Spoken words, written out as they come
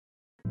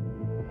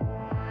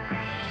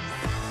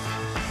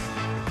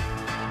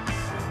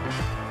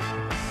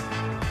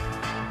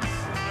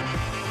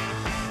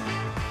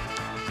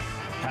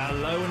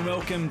Hello and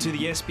welcome to the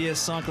SBS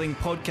Cycling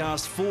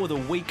Podcast for the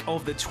week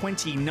of the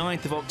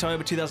 29th of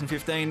October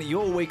 2015,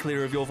 your weekly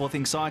review of all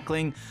things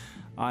cycling.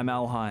 I'm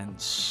Al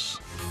Hines.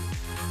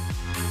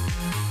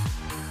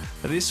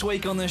 This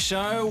week on the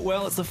show,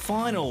 well, it's the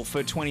final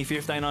for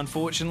 2015,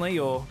 unfortunately,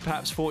 or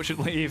perhaps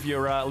fortunately if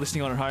you're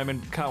listening on at home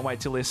and can't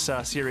wait till this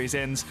series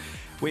ends.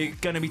 We're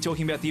going to be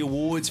talking about the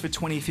awards for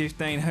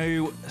 2015,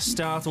 who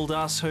startled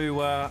us, who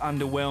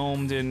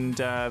underwhelmed,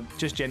 and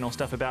just general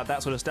stuff about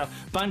that sort of stuff.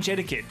 Bunch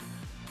etiquette.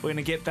 We're going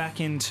to get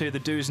back into the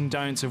do's and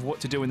don'ts of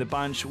what to do in the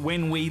bunch,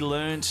 when we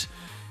learnt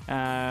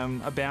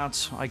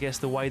about, I guess,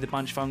 the way the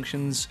bunch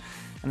functions.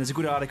 And there's a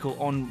good article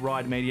on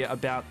Ride Media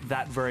about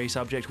that very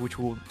subject, which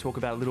we'll talk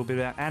about a little bit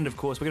about. And, of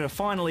course, we're going to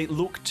finally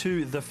look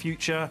to the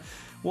future.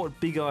 What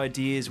big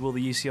ideas will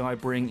the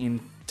UCI bring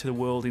into the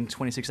world in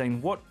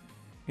 2016? What,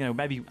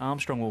 maybe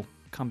Armstrong will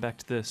come back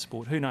to the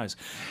sport. Who knows?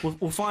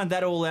 We'll find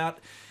that all out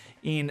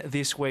in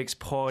this week's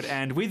pod.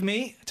 And with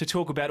me to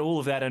talk about all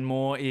of that and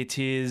more, it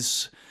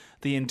is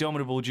the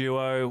indomitable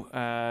duo,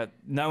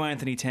 no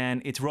Anthony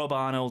Tan. It's Rob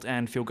Arnold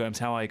and Phil Gomes.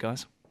 How are you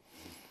guys?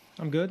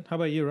 I'm good. How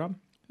about you, Rob?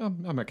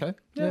 I'm okay.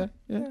 Yeah.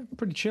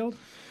 Pretty chilled.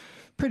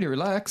 Pretty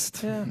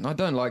relaxed. Yeah. I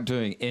don't like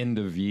doing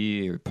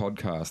end-of-year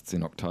podcasts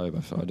in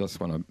October, so I just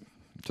want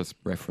to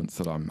reference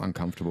that I'm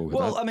uncomfortable with that.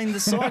 Well, I mean, the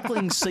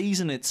cycling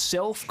season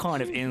itself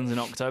kind of ends in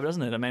October,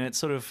 doesn't it? I mean, it's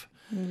sort of...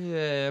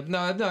 Yeah,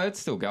 no,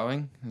 it's still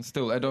going. It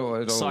all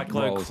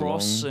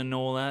cyclocross and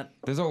all that.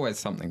 There's always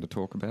something to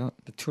talk about.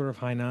 The Tour of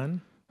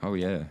Hainan. Oh,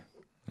 yeah.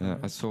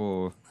 I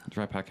saw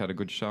Drapac had a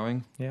good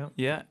showing. Yeah.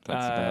 Yeah.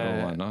 That's about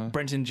all I know.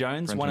 Brenton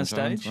Jones won a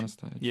stage.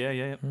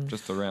 Yeah.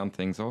 Just to round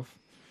things off.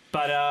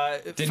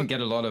 But didn't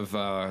get a lot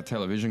of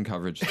television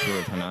coverage Tour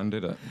of Hainan,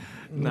 did it?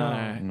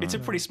 No. It's a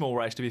pretty small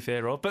race, to be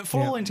fair, Rob. But for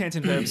all intents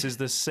and purposes,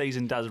 the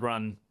season does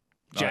run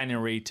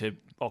January to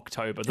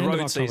October. The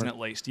road season, at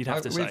least, you'd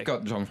have to say. We've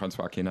got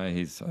Jean-Francois Quinet.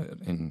 He's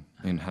in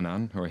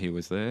Hainan, or he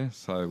was there.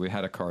 So we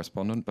had a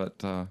correspondent,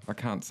 but I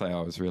can't say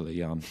I was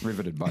really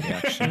riveted by the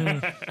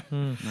action.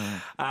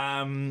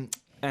 No.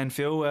 And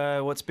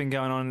Phil, what's been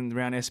going on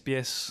around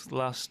SBS the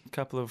last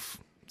couple of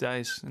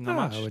days? Not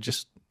much. We're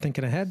just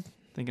thinking ahead.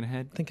 Thinking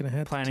ahead.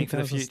 Planning for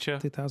the future.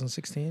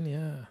 2016,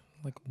 yeah.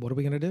 Like, what are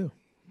we going to do?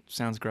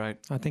 Sounds great.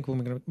 I think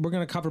we're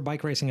going to cover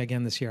bike racing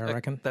again this year, I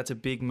reckon. That's a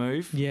big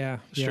move. Yeah.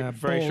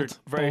 Very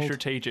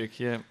strategic,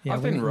 yeah.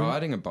 I've been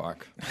riding a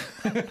bike.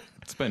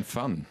 It's been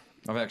fun.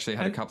 I've actually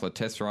had a couple of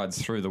test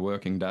rides through the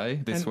working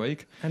day this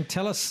week. And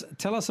tell us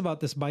about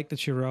this bike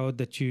that you rode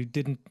that you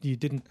didn't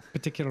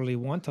particularly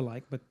want to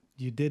like, but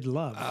you did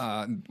love.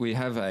 We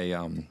have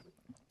a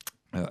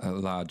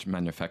large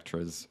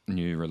manufacturer's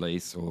new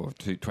release, or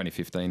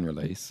 2015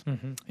 release,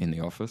 in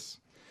the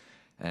office.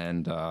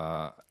 And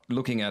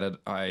looking at it,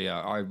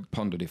 I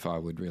pondered if I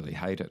would really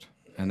hate it.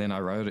 And then I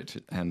rode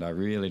it, and I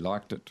really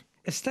liked it.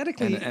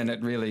 Aesthetically... And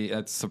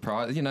it's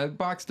surprising.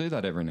 Bikes do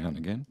that every now and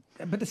again.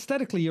 But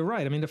aesthetically, you're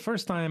right. I mean, the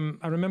first time,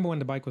 I remember when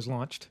the bike was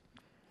launched.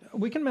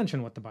 We can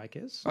mention what the bike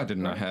is. I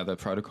didn't know how the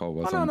protocol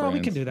was. No, brands.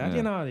 we can do that.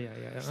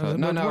 Yeah. So,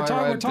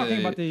 we're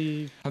talking about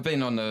the... I've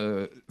been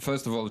on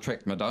first of all, the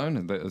Trek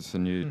Madone. There's a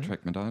new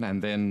Trek Madone.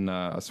 And then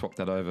I swapped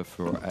that over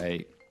for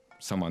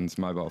someone's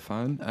mobile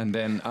phone. And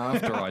then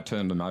after I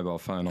turned the mobile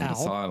phone on to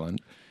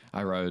silent,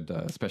 I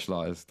rode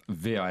Specialized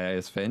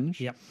VIA's Fenge.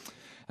 Yep.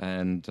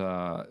 And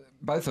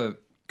both are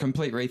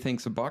complete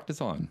rethinks of bike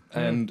design.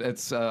 And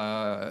it's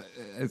a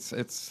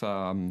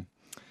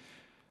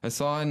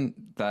sign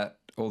that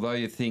although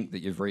you think that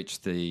you've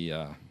reached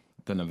the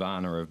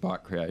nirvana of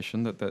bike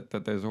creation,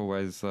 that there's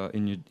always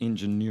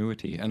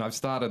ingenuity. And I've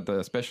started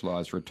the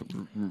Specialized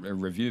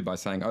review by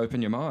saying,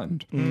 open your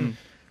mind.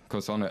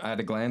 Because at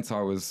a glance,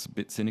 I was a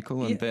bit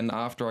cynical. And then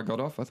after I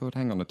got off, I thought,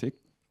 hang on a tick.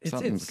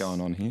 Something's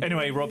going on here.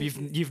 Anyway, Rob,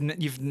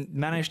 you've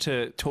managed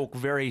to talk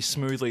very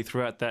smoothly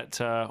throughout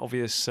that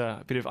obvious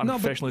bit of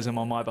unprofessionalism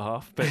on my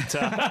behalf. But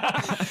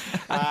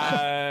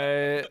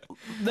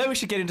no, we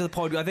should get into the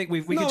pod. I think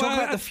we can talk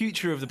about the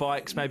future of the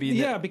bikes, maybe.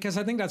 Because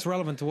I think that's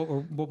relevant to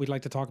what we'd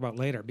like to talk about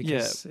later.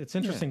 Because it's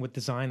interesting with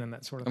design and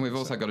that sort of thing. And we've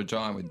also got a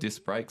giant with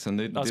disc brakes,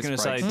 and I was going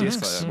to say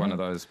discs. One of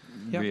those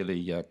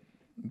really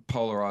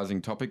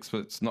polarizing topics, but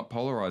it's not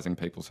polarizing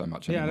people so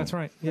much anymore. Yeah, that's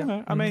right.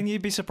 Yeah. I mean,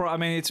 you'd be surprised. I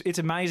mean, it's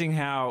amazing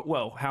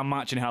how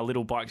much and how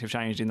little bikes have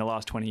changed in the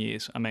last 20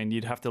 years. I mean, you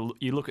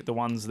look at the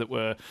ones that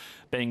were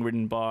being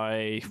ridden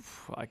by,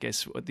 I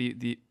guess, in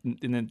the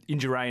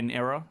Indurain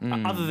era,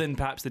 other than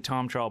perhaps the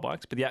time trial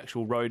bikes, but the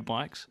actual road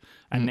bikes.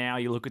 And now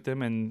you look at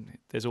them and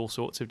there's all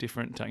sorts of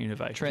different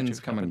innovations. Trends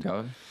come and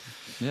go.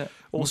 Yeah.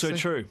 Also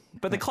true.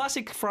 But the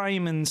classic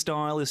frame and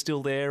style is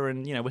still there,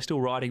 and we're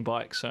still riding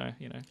bikes, so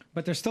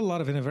But there's still a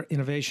lot of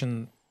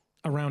innovation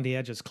around the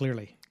edges,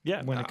 clearly.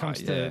 Yeah. When it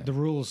comes to the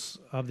rules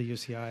of the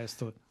UCI as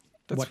to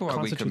that's why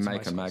we could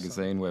make a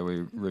magazine where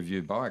we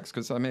review bikes,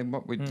 because I mean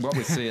what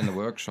we see in the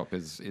workshop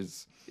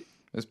is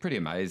pretty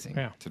amazing,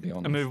 to be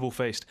honest. A movable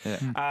feast.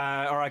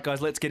 Yeah. All right, guys,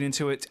 let's get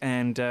into it,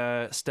 and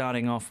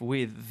starting off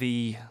with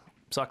the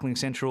Cycling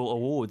Central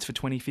Awards for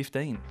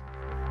 2015.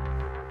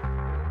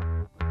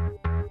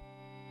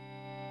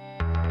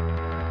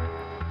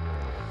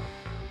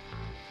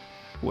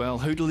 Well,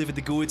 who delivered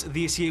the goods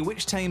this year?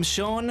 Which team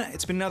shone?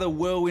 It's been another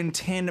whirlwind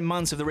 10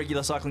 months of the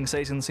regular cycling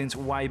season since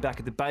way back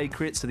at the Bay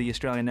Crits to the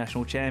Australian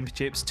National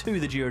Championships to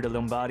the Giro de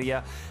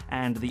Lombardia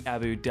and the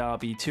Abu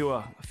Dhabi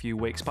Tour a few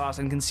weeks past.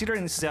 And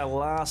considering this is our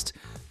last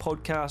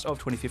podcast of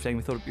 2015,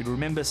 we thought we'd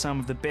remember some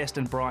of the best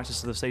and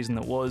brightest of the season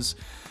that was.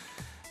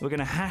 We're going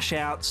to hash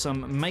out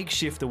some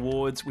makeshift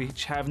awards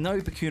which have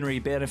no pecuniary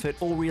benefit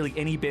or really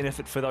any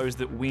benefit for those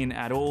that win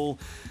at all,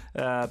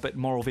 but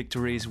moral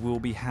victories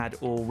will be had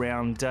all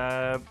round.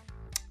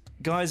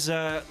 Guys,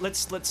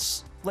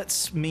 let's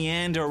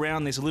meander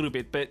around this a little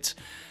bit, but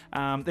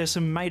there's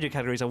some major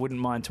categories I wouldn't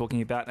mind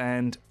talking about,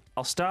 and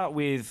I'll start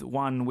with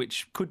one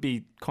which could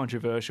be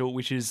controversial,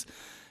 which is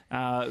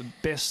the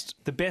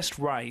best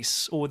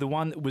race, or the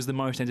one that was the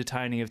most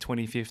entertaining of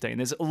 2015.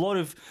 There's a lot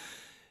of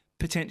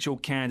potential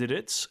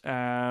candidates.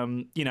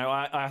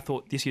 I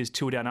thought this year's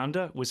Tour Down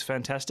Under was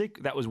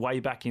fantastic. That was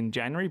way back in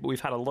January, but we've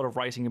had a lot of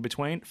racing in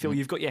between. Phil,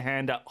 you've got your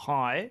hand up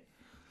high.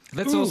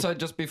 Let's also,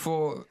 just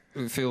before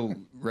Phil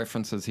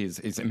references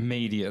his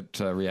immediate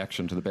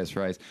reaction to the best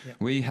race,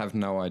 we have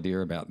no idea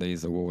about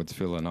these awards,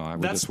 Phil and I.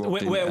 We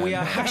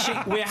are hashing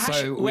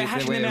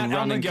them out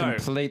on the go.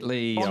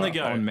 Completely on the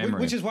go. On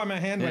memory. Which is why my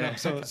hand went up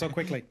so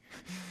quickly.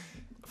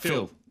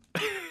 Phil.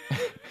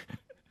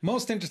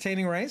 Most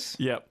entertaining race?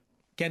 Yep.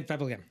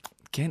 Ghent-Wevelgem.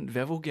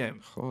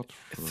 Ghent-Wevelgem.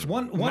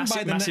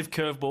 Massive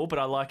curveball, but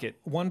I like it.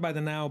 Won by the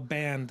now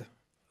banned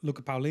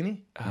Luca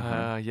Paolini.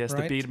 Yes,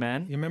 right? The beard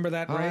man. You remember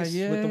that race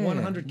with the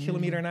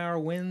 100-kilometre-an-hour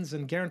winds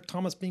and Geraint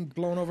Thomas being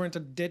blown over into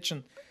the ditch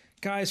and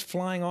guys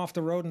flying off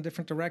the road in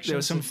different directions. There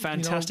was some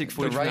fantastic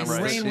footage from that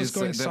race. Rain was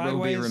going sideways. That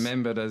will be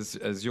remembered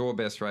as your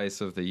best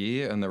race of the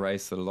year and the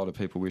race that a lot of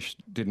people wish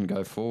didn't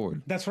go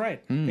forward. That's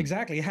right.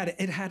 Exactly.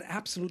 It had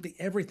absolutely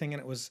everything,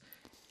 and it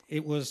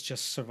was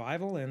just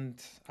survival,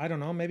 and I don't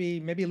know,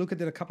 maybe Luca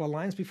did a couple of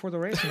lines before the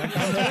race, and I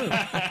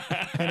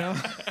got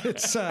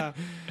through.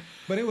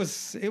 But it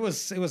was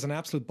an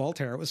absolute ball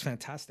terror. It was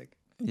fantastic.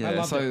 Yeah, I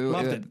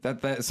loved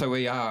it. So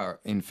we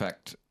are in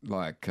fact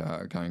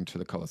going to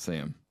the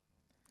Colosseum.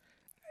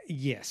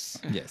 Yes.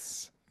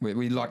 Yes.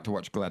 We like to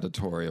watch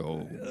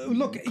gladiatorial.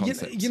 Look,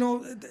 concepts.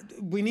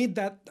 we need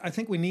that. I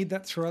think we need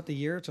that throughout the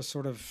year to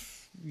sort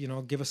of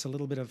give us a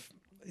little bit of.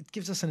 It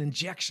gives us an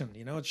injection.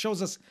 It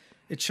shows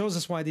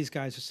us why these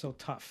guys are so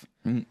tough.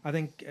 I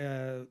think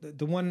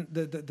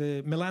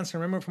the Milan-San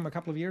Remo from a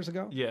couple of years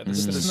ago. Yeah, the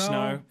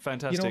snow,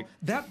 fantastic.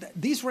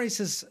 These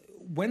races,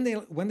 when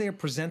they are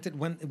presented,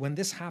 when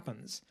this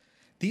happens,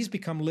 these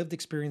become lived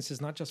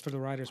experiences not just for the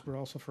riders but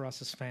also for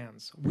us as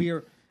fans.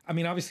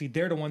 Obviously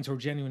they're the ones who are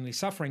genuinely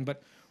suffering,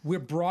 but we're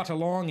brought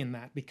along in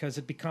that because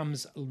it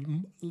becomes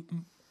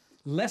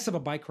less of a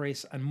bike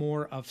race and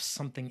more of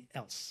something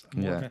else.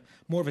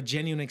 More of a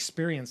genuine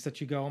experience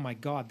that you go, oh my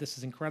God, this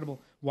is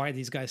incredible. Why are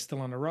these guys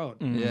still on the road?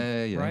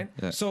 Yeah. Right?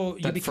 Yeah. So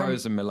that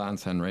frozen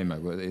Milan-San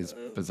Remo is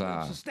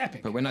bizarre. It's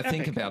epic. But when I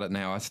think about it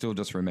now, I still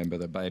just remember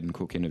the Baden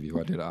Cook interview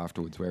I did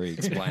afterwards where he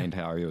explained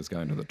how he was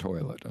going to the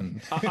toilet and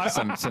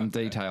some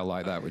detail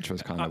like that, which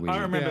was kind of weird.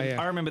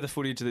 I remember the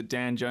footage that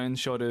Dan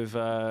Jones shot of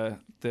I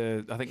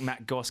think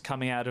Matt Goss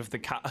coming out of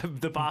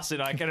the bus,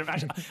 and I can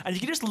imagine, and you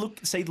can just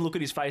see the look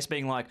at his face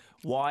being like,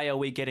 why are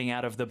we getting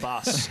out of the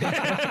bus?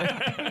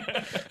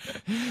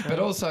 But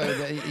also,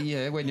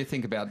 when you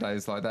think about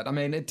days like that, I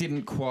mean, it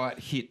didn't quite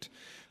hit,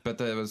 but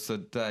there was a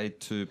day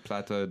to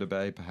Plateau de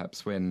Bay,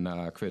 perhaps, when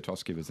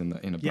Kwiatkowski was in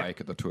a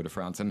break at the Tour de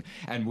France, and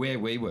where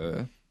we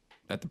were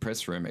at the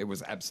press room, it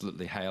was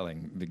absolutely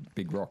hailing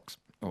big rocks,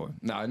 or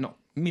no, not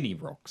mini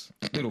rocks,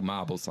 little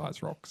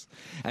marble-sized rocks,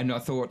 and I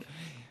thought,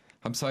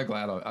 I'm so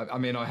glad.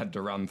 I had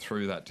to run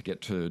through that to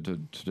get to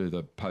do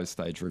the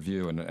post-stage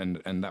review,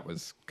 and that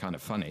was kind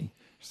of funny.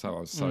 So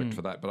I was soaked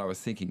for that. But I was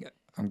thinking,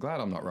 I'm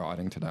glad I'm not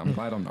riding today. I'm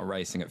glad I'm not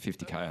racing at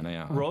 50k an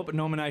hour. Rob,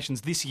 nominations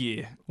this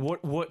year.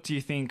 What do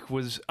you think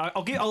was?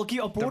 I'll broaden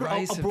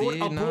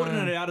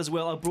it out as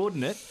well. I'll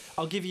broaden it.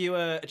 I'll give you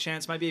a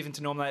chance, maybe even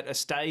to nominate a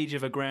stage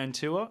of a Grand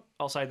Tour.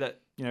 I'll say that,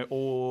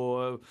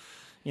 or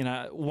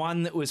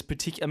one that was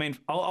particular. I mean,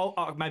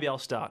 maybe I'll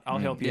start. I'll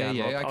help you out.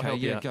 Yeah, Rob.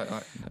 okay,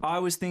 Go. I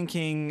was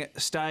thinking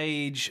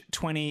stage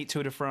 20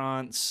 Tour de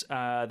France,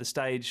 the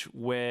stage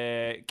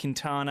where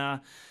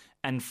Quintana.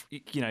 And,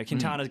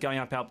 Quintana's going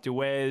up Alpe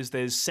d'Huez.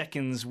 There's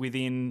seconds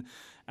within,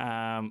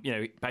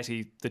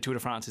 basically the Tour de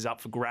France is up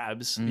for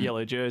grabs, the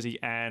yellow jersey.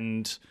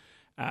 And,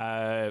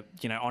 on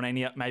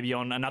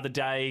another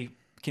day,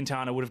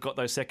 Quintana would have got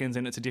those seconds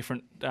and it's a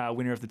different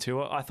winner of the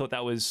Tour. I thought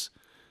that was,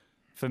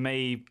 for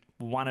me,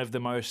 one of the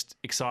most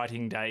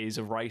exciting days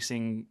of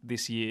racing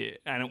this year,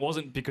 and it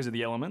wasn't because of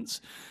the elements,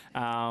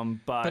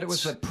 but it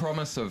was the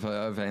promise of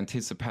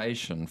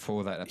anticipation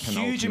for that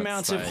penultimate huge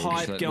amounts of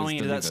hype going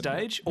into that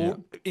stage. Or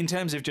in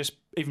terms of just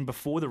even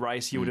before the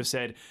race, you would have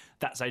said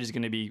that stage is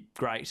going to be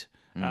great.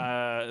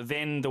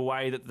 Then the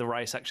way that the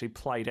race actually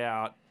played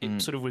out,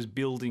 it sort of was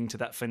building to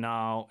that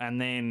finale,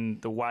 and then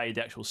the way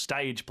the actual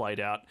stage played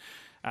out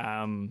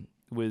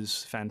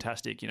was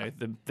fantastic.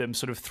 Them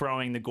sort of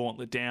throwing the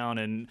gauntlet down,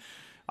 and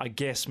I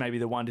guess maybe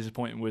the one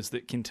disappointment was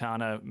that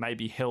Quintana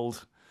maybe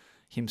held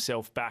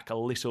himself back a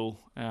little,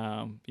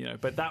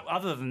 But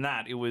other than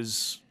that, it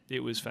was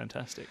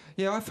fantastic.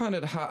 Yeah, I find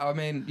it hard. I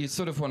mean, you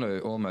sort of want to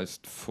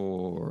almost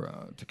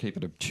to keep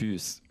it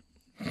obtuse.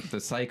 For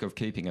the sake of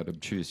keeping it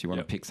obtuse, you want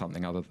to pick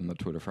something other than the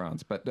Tour de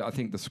France. But I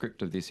think the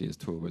script of this year's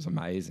tour was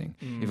amazing.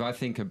 If I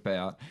think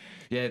about,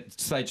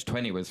 stage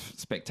 20 was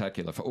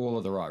spectacular for all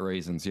of the right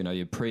reasons. You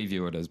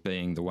preview it as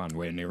being the one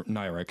where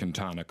Nairo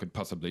Quintana could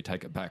possibly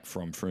take it back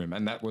from Froome.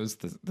 And that was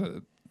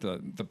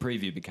the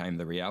preview became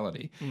the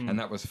reality, and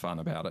that was fun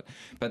about it.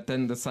 But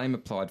then the same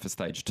applied for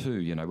stage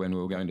 2, when we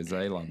were going to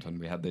Zeeland and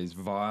we had these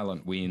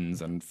violent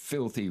winds and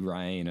filthy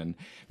rain and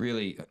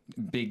really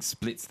big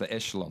splits, the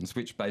echelons,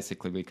 which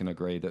basically we can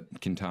agree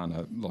that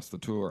Quintana lost the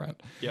Tour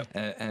at. Yep.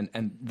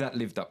 And that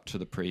lived up to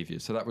the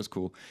preview, so that was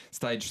cool.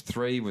 Stage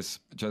 3 was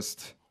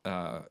just,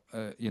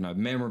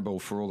 memorable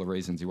for all the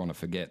reasons you want to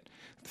forget.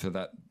 For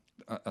that,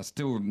 I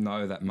still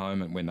know that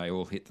moment when they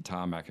all hit the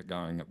tarmac at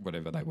going at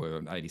whatever they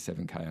were,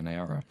 87k an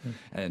hour.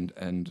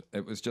 And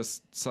it was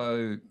just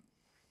so...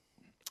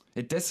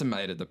 It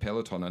decimated the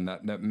peloton, and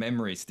that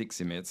memory sticks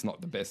in me. It's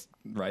not the best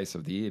race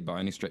of the year by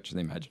any stretch of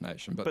the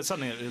imagination. But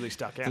something that really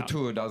stuck out. The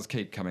Tour does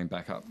keep coming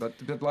back up.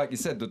 But like you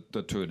said,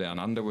 the Tour Down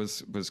Under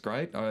was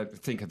great. I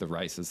think of the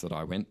races that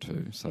I went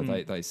to, so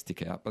they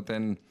stick out. But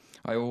then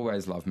I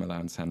always love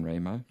Milan-San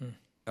Remo.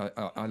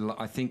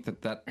 I think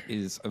that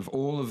is, of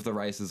all of the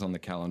races on the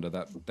calendar,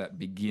 that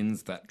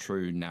begins that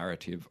true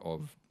narrative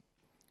of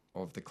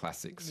the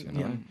classics,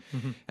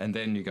 And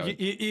then you go...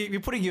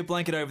 You're putting your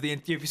blanket over the...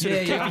 You're sort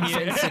of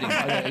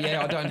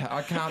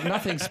I can't...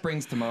 Nothing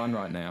springs to mind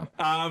right now.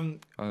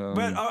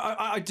 But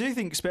I do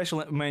think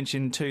special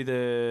mention to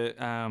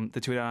the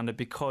Tour Down Under,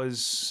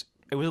 because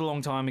it was a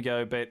long time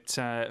ago, but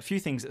a few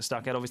things that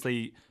stuck out.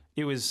 Obviously,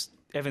 it was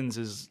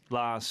Evans's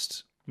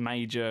last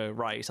major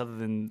race, other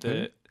than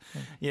the...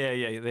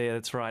 Yeah,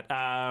 that's right.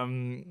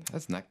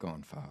 That's not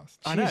gone fast.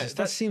 I know.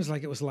 That seems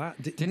like it was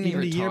didn't he retire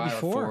the year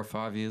before? 4 or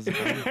 5 years ago?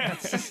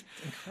 That's just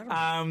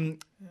incredible.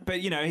 But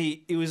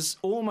it was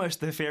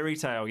almost the fairy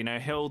tale.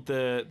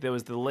 There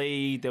was the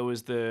lead. There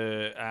was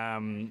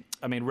the.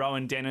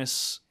 Rowan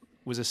Dennis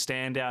was a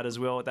standout as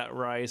well at that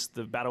race.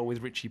 The battle with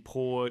Richie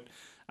Porte.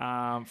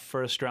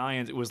 For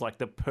Australians, it was like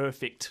the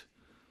perfect.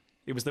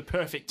 It was the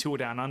perfect Tour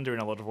Down Under in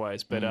a lot of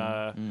ways, but.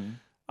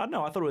 I don't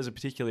know. I thought it was a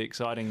particularly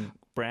exciting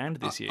brand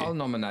this year. I'll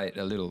nominate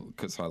a little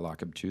because I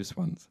like obtuse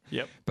ones.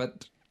 Yep.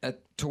 But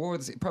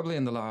towards probably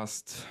in the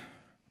last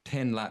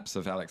 10 laps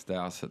of Alex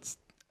Dowsett's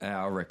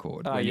hour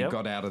record, when he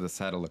got out of the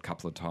saddle a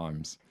couple of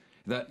times.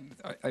 That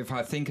if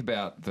I think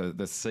about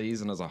the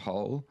season as a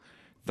whole,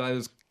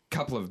 those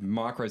couple of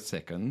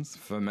microseconds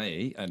for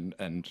me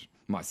and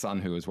my son,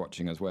 who was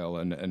watching as well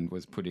and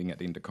was putting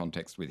it into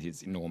context with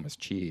his enormous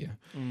cheer,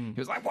 he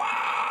was like,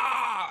 "Wow!"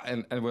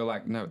 And we're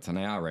like, no, it's an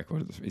hour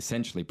record. It's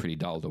essentially pretty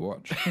dull to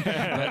watch.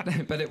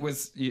 but it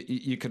was,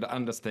 you could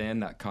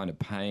understand that kind of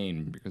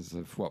pain because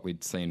of what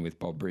we'd seen with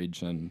Bob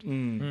Bridge and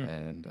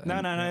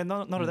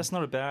that's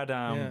not a bad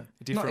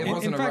different. It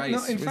wasn't a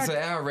race. Was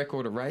our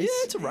record a race? Yeah,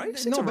 it's a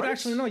race.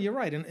 Actually, no, you're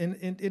right,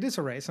 and it is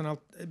a race, and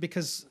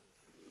because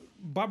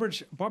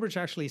Bobridge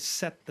actually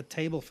set the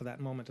table for that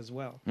moment as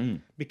well,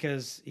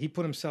 because he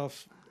put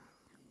himself.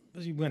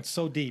 He went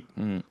so deep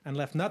and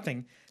left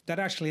nothing. That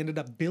actually ended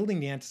up building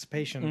the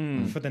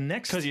anticipation for the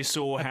next. Because you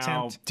saw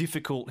how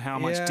difficult, how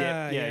much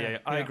depth. Yeah.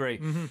 I agree.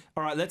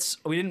 All right,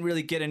 we didn't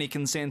really get any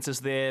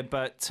consensus there,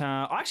 but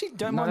I actually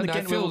don't mind the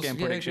Ghent game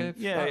prediction.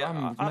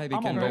 I'm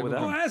on board with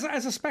that. Well,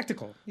 as a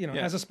spectacle,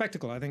 as a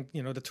spectacle, I think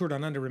the Tour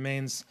Down Under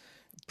remains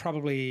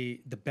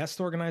probably the best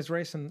organized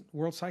race in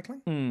world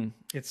cycling.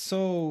 It's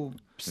so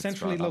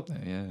centrally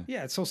located.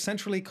 It's so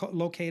centrally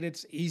located.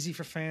 It's easy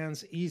for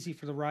fans, easy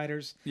for the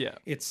riders. Yeah,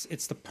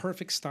 it's the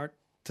perfect start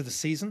to the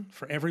season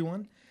for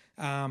everyone,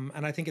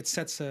 and I think it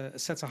sets a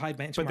high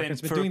benchmark. But then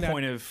for a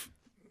point of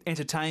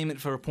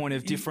entertainment, for a point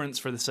of difference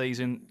for the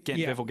season,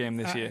 Ghent game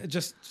this year.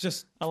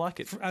 Just I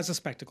like it as a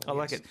spectacle. I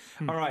like it.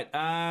 All right.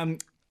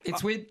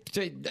 It's weird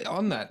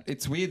on that.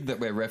 It's weird that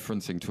we're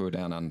referencing Tour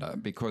Down Under,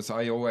 because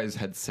I always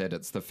had said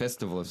it's the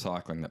festival of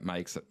cycling that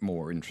makes it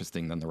more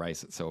interesting than the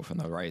race itself, and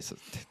the race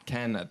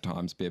can at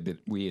times be a bit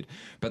weird.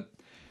 But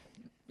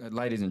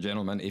ladies and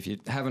gentlemen, if you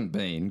haven't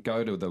been,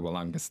 go to the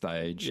Wollonga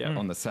stage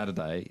on the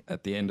Saturday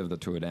at the end of the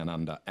Tour Down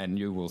Under, and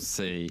you will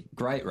see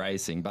great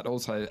racing, but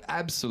also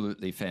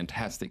absolutely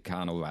fantastic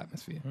carnival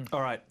atmosphere.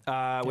 All right,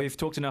 we've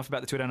talked enough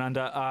about the Tour Down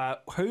Under.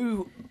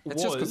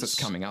 It's just because it's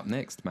coming up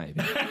next, maybe.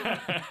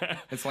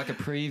 It's like a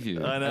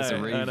preview as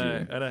a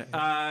review. I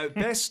know.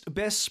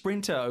 Best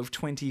sprinter of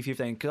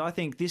 2015, because I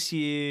think this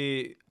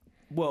year,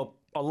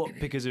 a lot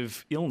because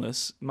of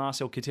illness,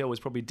 Marcel Kittel was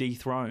probably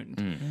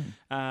dethroned.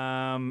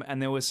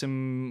 And there were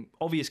some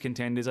obvious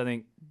contenders. I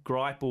think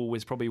Greipel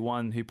was probably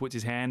one who puts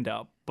his hand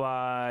up.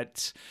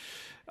 But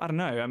I don't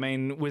know. I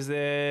mean, was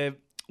there...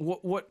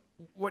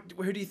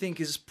 Who do you think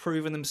has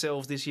proven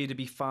themselves this year to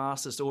be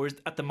fastest? Or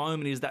at the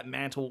moment, is that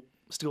mantle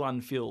still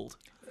unfilled?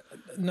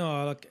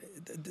 No, look,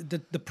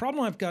 the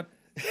problem I've got...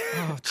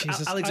 Oh,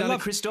 Jesus. Alexander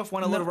Kristoff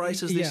won a lot of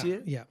races this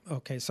year. Yeah,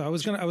 okay. So I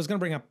was gonna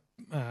bring up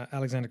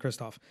Alexander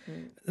Kristoff.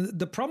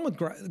 The problem with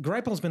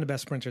Greipel's been the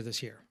best sprinter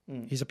this year.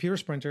 He's a pure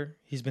sprinter.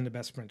 He's been the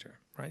best sprinter,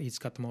 right? He's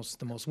got the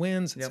most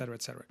wins, et cetera,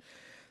 et cetera.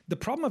 The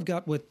problem I've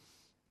got with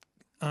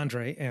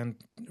Andre, and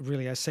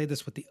really I say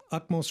this with the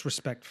utmost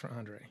respect for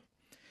Andre,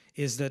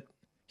 is that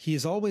he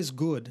is always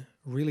good,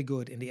 really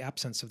good, in the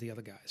absence of the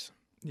other guys.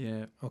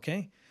 Yeah.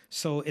 Okay?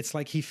 So it's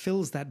like he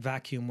fills that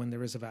vacuum when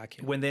there is a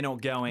vacuum. When they're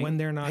not going. When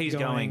they're not he's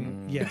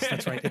going. Yes,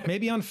 that's right. It may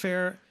be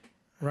unfair,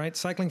 right?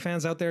 Cycling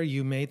fans out there,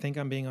 you may think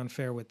I'm being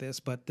unfair with this,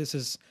 but this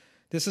is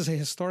a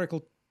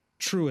historical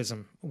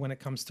truism when it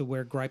comes to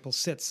where Greipel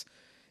sits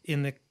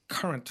in the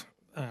current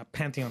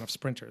pantheon of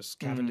sprinters,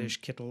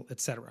 Cavendish, Kittel,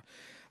 etc.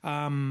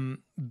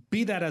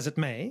 Be that as it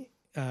may,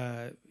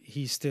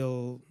 he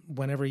still,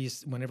 whenever he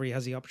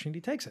has the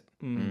opportunity, takes it,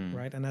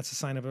 right? And that's a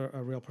sign of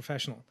a real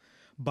professional.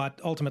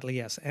 But ultimately,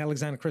 yes,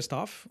 Alexander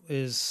Kristoff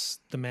is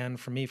the man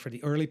for me for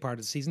the early part of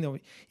the season,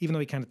 even though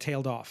he kind of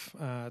tailed off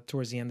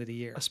towards the end of the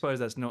year. I suppose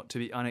that's not to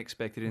be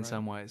unexpected in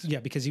some ways. Yeah,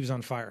 because he was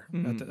on fire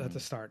at the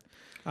start.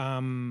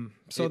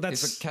 So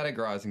that's it's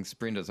categorizing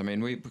sprinters. I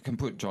mean, we can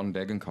put John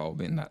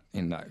Degenkolb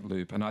in that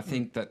loop, and I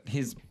think that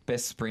his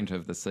best sprint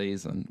of the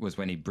season was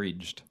when he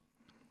bridged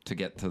to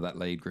get to that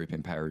lead group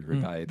in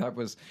Paris-Roubaix. That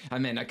was, I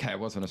mean, okay, it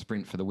wasn't a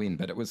sprint for the win,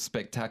 but it was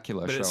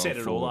spectacular. But show it set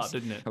of it all force. up,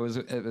 didn't it?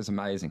 It was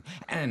amazing.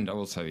 And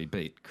also he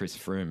beat Chris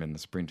Froome in the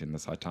sprint in the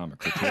Saitama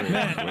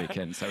Criteria on the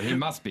weekend, so he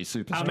must be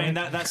super strong. I mean,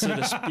 that sort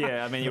of,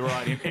 yeah, I mean, you're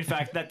right. In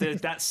fact,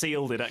 that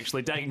sealed it,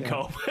 actually,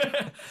 Degenkolb.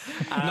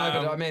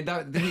 No, but I mean,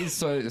 he's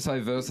so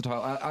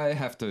versatile. I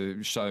have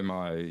to show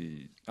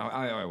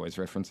I always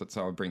reference it,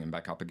 so I'll bring him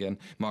back up again.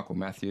 Michael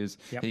Matthews,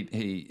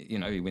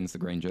 he wins the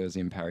green jersey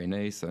in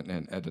Paris-Nice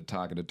at a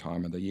targeted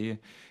time of the year.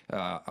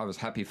 I was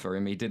happy for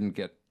him. He didn't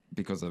get,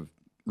 because of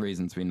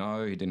reasons we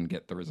know, he didn't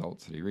get the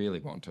results that he really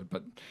wanted.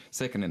 But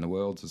second in the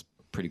world is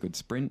pretty good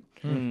sprint.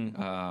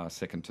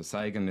 Second to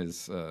Sagan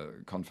is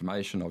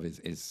confirmation of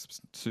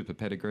his super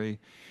pedigree.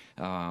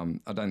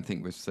 I don't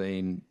think we've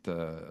seen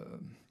the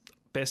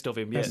best of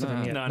him, yeah.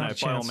 No,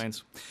 by all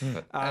means.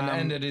 But,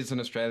 and it is an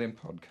Australian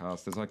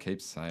podcast, as I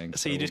keep saying.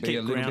 So you just be keep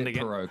a little grounding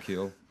bit it.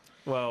 parochial.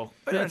 Well,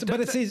 but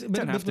it's easy.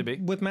 Don't have to be.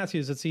 With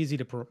Matthews, it's easy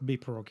to be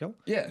parochial.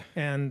 Yeah.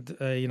 And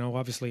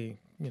obviously,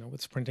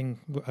 with sprinting,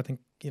 I think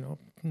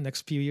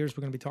next few years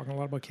we're going to be talking a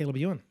lot about Caleb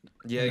Ewan.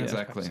 Yeah,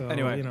 exactly. So,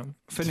 anyway,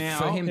 for now,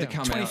 for him to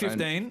come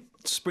 2015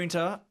 out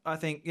sprinter, I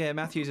think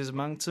Matthews is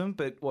amongst them.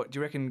 But what do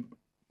you reckon?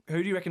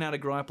 Who do you reckon out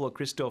of Greipel or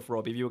Kristoff,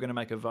 Rob, if you were going to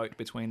make a vote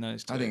between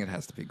those two? I think it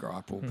has to be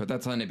Greipel, but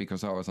that's only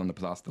because I was on the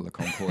Place de la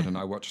Concorde and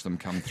I watched them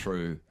come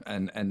through.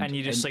 And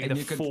you just see the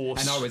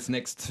force. And I was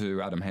next to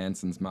Adam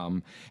Hansen's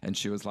mum, and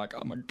she was like,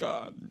 "Oh my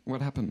God,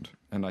 what happened?"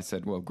 And I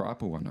said, "Well,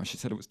 Greipel won." She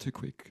said it was too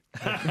quick.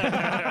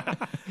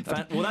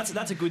 Well,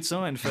 that's a good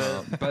sign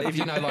for. But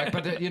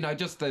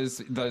just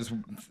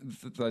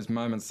those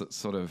moments that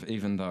sort of,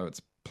 even though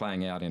it's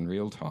playing out in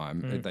real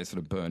time, they sort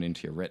of burn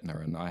into your retina,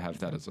 and I have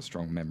that as a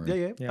strong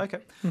memory. Yeah. Okay.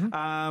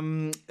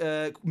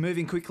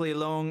 Moving quickly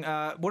along,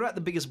 what about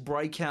the biggest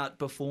breakout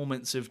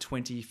performance of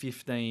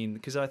 2015?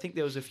 Because I think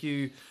there was a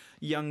few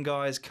young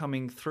guys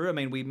coming through. I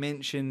mean, we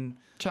mentioned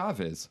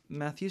Chavez.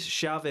 Matthews.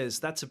 Chavez,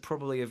 that's a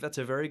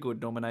very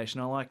good nomination.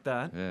 I like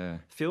that. Yeah.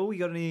 Phil, you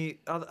got any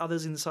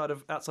others outside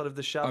of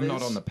the Chavez? I'm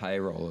not on the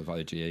payroll of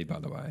OGE, by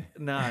the way.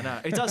 No.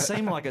 It does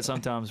seem like it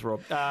sometimes,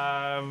 Rob.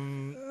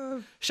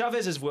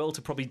 Chavez as well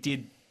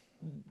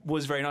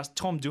was very nice.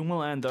 Tom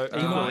Dumoulin, though,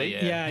 equally.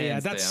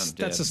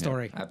 That's a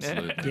story. Yeah,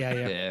 absolutely.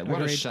 Yeah.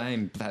 What a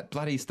shame, that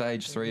bloody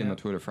stage 3 in the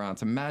Tour de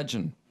France.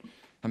 Imagine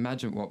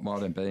what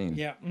might have been.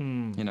 Yeah.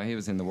 He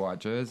was in the white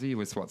jersey. He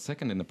was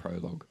second in the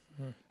prologue,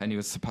 and he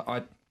was.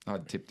 I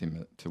tipped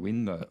him to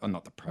win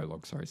not the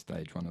prologue, sorry,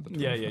 stage 1 of the Tour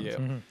de France.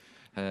 Yeah.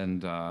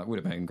 And it would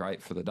have been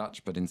great for the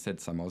Dutch, but instead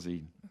some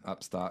Aussie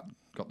upstart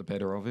got the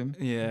better of him.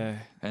 Yeah.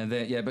 And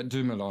then but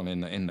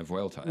Dumoulin in the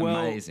Vuelta, well,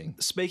 amazing.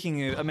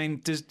 Speaking of, I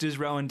mean, does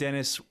Rowan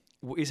Dennis?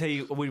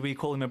 Would we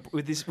call him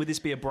would this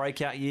be a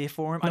breakout year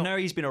for him? No. I know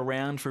he's been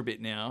around for a bit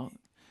now.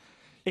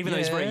 Even though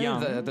he's very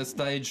young. The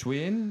stage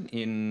win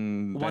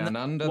in Down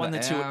Under, won the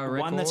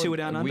Tour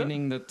Down Under.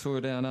 Winning the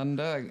Tour Down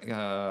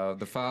Under,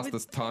 the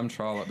fastest time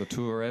trial at the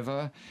Tour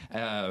ever,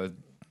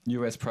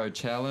 US Pro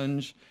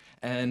Challenge,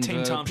 and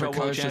Team Time Trial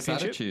World precocious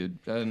Championship. attitude.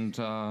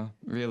 And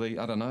really,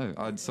 I don't know.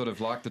 I'd sort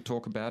of like to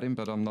talk about him,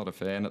 but I'm not a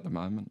fan at the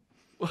moment.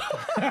 All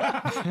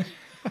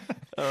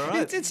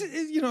right.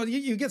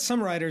 You get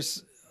some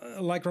riders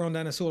like Rowan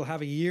Dennis who will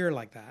have a year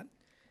like that.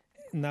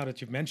 Now that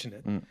you've mentioned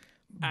it.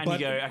 And you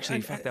go, actually,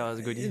 in fact, that was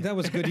a good year. That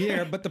was a good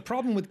year. But the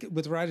problem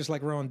with riders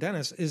like Rowan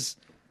Dennis is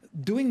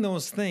doing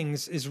those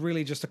things is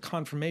really just a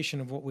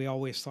confirmation of what we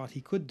always thought he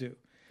could do.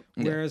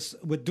 Whereas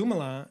with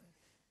Dumoulin,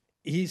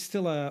 he's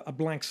still a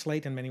blank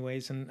slate in many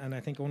ways, and I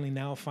think only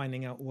now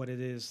finding out what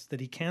it is that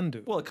he can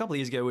do. Well, a couple of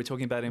years ago, we were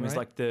talking about him as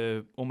like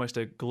almost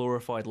a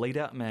glorified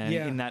lead-out man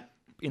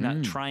in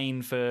that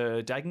train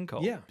for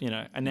Degenkolb.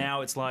 Yeah. And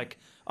now it's like,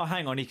 oh,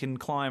 hang on, he can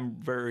climb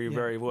very,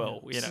 very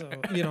well. You know,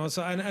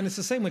 And it's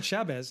the same with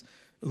Chavez,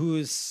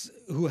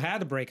 who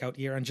had a breakout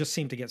year and just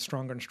seemed to get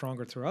stronger and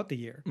stronger throughout the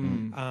year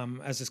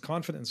as his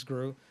confidence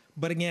grew.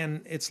 But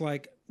again, it's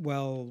like,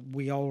 well,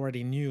 we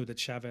already knew that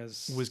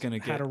Chavez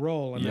had a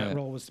role, and that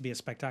role was to be a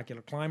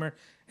spectacular climber,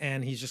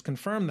 and he's just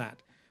confirmed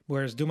that.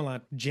 Whereas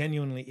Dumoulin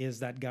genuinely is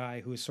that guy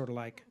who is sort of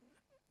like,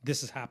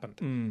 this has happened,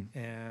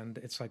 and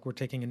it's like we're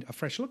taking a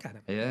fresh look at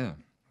him. Yeah.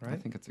 Right? I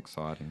think it's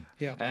exciting.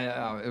 Yeah.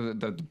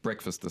 The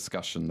breakfast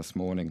discussion this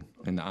morning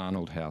in the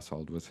Arnold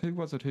household was, who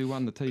was it who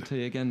won the TT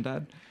again,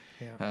 Dad?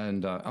 Yeah.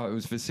 And it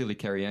was Vasily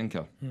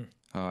Kirienka.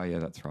 Oh, yeah,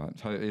 that's right.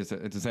 So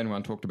has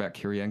anyone talked about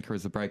Kirienka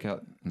as a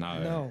breakout?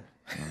 No.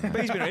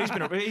 But he's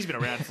been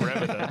around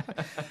forever, though.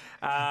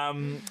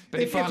 But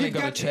he finally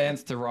got a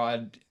chance to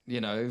ride,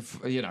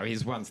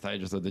 he's won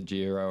stages of the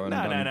Giro and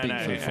done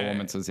big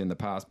performances in the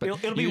past. But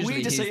it'll be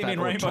weird to see him in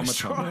rainbow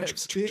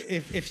stripes.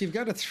 If you've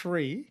got a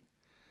 3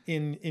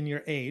 in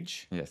your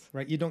age, yes,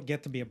 right, you don't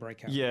get to be a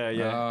breakout.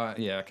 Yeah,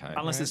 okay.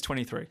 Unless it's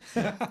 23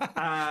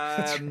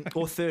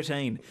 or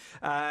 13.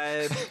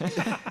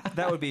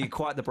 That would be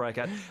quite the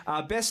breakout.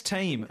 Best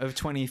team of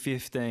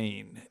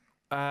 2015.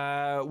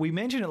 We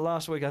mentioned it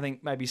last week. I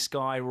think maybe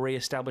Sky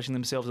re-establishing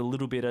themselves a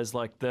little bit as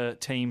like the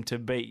team to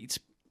beat.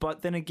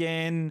 But then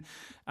again,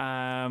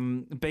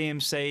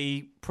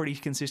 BMC pretty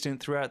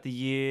consistent throughout the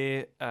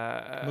year.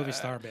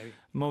 Movistar, baby.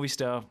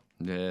 Movistar.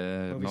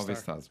 Yeah,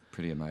 Movistar's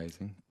pretty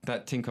amazing.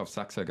 That Tinkoff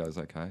Saxo goes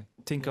okay.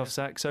 Tinkoff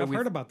Saxo. I've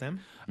heard about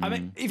them. I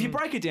mean, if you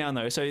break it down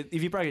though, so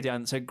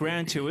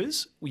Grand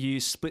Tours, you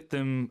split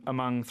them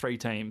among 3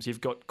 teams.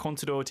 You've got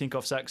Contador,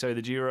 Tinkoff Saxo,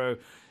 the Giro.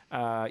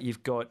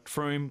 You've got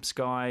Froome,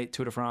 Sky,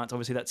 Tour de France.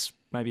 Obviously, that's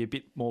maybe a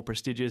bit more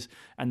prestigious.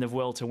 And the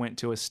Vuelta went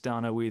to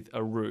Astana with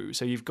Aru.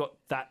 So you've got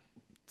that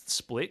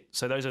split.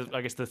 So those are,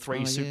 I guess, the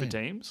 3 super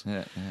teams.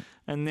 Yeah.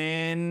 And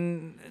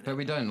then... But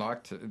we don't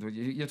like to...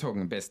 You're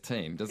talking best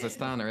team. Does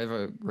Astana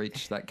ever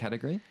reach that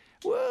category?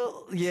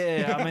 Well,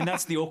 yeah. I mean,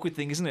 that's the awkward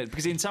thing, isn't it?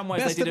 Because in some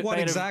ways, they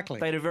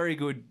had a very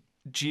good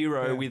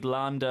Giro with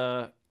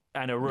Landa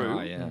and Aru.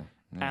 Oh, yeah.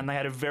 And they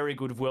had a very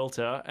good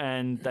Vuelta,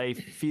 and they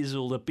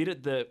fizzled a bit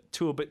at the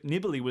Tour, but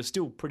Nibali was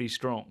still pretty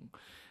strong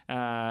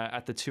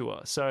at the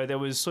Tour. So there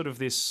was sort of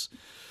this,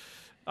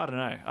 I don't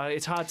know.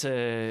 It's hard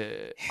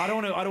to. I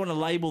don't want to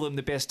label them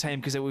the best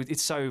team because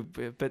it's so.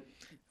 But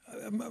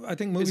I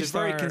think Movistar, it's a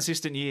very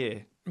consistent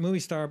year.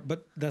 Movistar,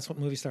 but that's what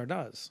Movistar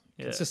does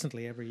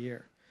consistently every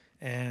year,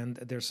 and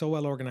they're so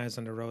well organized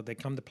on the road. They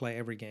come to play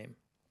every game,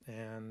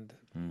 and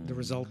the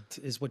result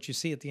is what you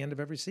see at the end of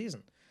every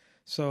season.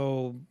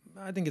 So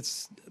I think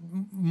it's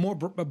more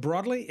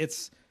broadly,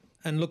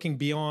 and looking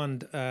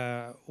beyond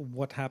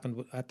what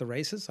happened at the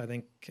races. I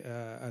think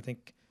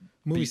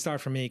Movistar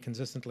for me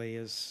consistently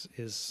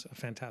is a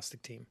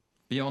fantastic team.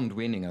 Beyond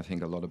winning, I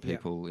think a lot of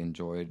people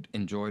enjoyed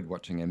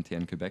watching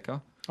MTN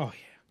Quebecer. Oh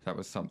yeah, that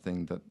was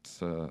something that's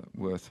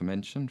worth a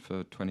mention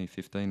for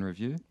 2015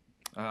 review.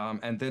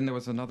 And then there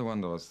was another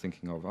one that I was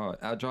thinking of.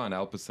 Our Giant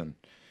Alpecin.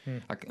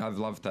 I've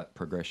loved that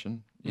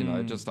progression.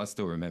 I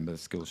still remember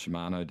Skill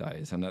Shimano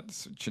days, and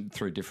that's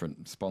through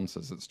different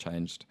sponsors it's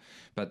changed.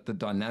 But the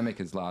dynamic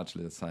is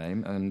largely the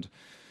same. And,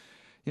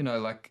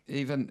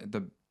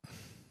 even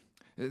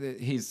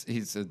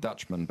he's a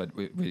Dutchman, but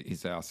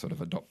he's our sort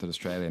of adopted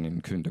Australian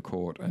in Koen de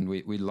Kort, and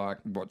we like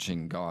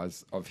watching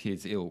guys of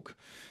his ilk,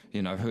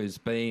 who's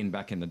been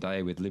back in the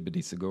day with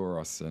Liberty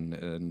Seguros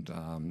and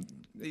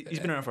he's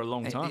been around for a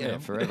long time now.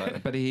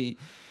 Forever. But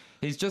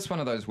he's just one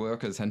of those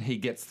workers, and he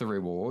gets the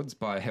rewards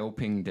by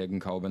helping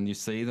Degenkolb. You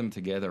see them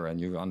together, and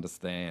you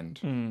understand.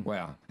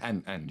 Wow,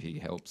 and he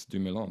helps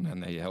Dumoulin,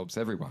 and he helps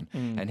everyone,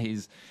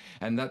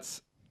 and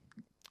that's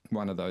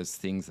one of those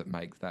things that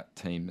make that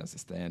team as a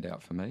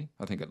standout for me.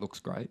 I think it looks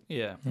great.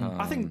 Yeah,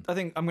 I think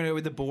I'm going to go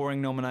with the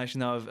boring nomination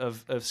though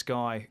of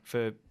Sky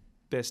for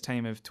best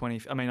team of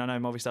 20. I mean, I know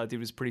Movistar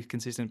was pretty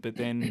consistent, but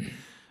then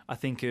I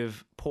think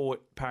of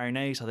Port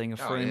Paris-Nice. I think of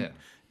Froome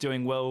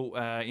doing well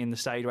in the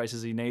stage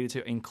races he needed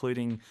to,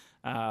 including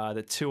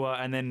the Tour.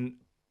 And then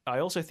I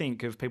also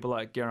think of people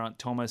like Geraint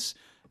Thomas,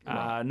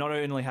 not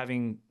only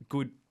having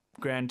good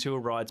Grand Tour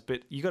rides,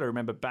 but you got to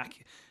remember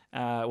back.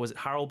 Was it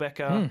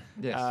Harelbecker?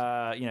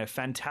 Yes.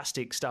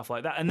 Fantastic stuff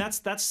like that. And that's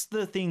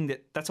the thing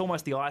that's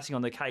almost the icing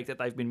on the cake that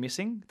they've been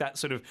missing. That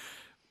sort of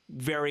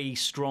very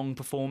strong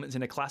performance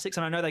in the classics.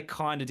 And I know they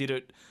kind of did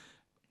it.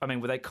 I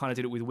mean, they kind of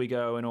did it with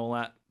Wigo and all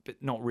that, but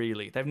not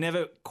really. They've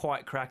never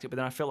quite cracked it. But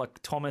then I feel like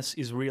Thomas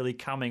is really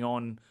coming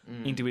on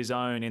into his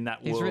own in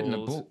that world. He's written a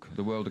book,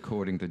 The World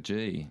According to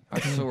G. I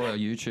saw a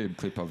YouTube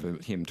clip of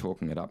him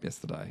talking it up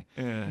yesterday.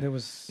 Yeah. It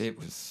was.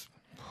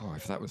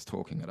 If that was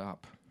talking it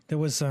up. There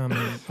was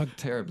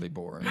terribly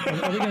boring.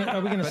 Are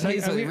we going to say?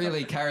 He's a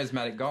really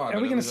charismatic guy. Are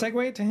we going to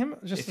segue to him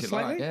just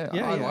slightly? Like.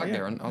 I like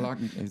Aaron. I like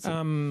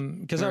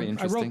him. Because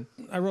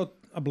I wrote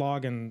a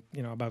blog and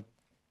about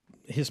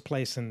his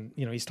place, and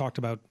he's talked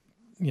about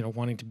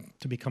wanting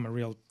to become a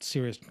real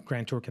serious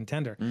Grand Tour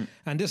contender,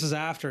 and this is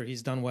after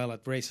he's done well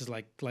at races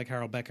like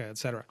Harelbecker,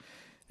 etc.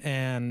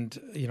 And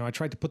I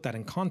tried to put that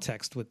in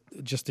context with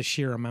just the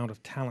sheer amount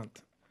of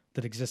talent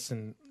that exists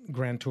in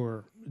Grand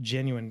Tour,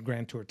 genuine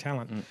Grand Tour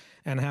talent,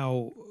 and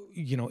how,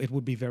 it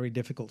would be very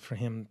difficult for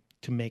him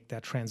to make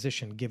that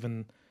transition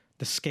given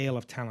the scale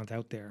of talent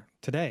out there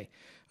today.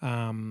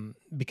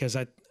 Because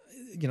I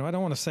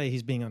don't want to say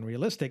he's being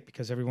unrealistic,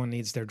 because everyone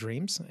needs their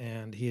dreams,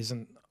 and he's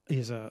an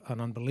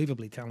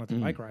unbelievably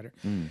talented bike rider.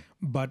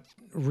 But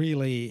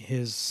really,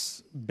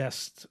 his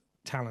best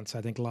talents,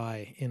 I think,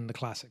 lie in the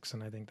classics,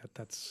 and I think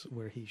that's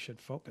where he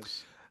should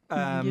focus.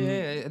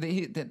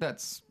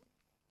 That's.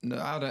 No,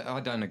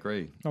 I don't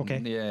agree. Okay.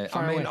 Yeah.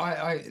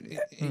 Fire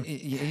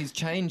he's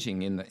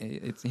changing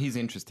he's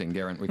interesting,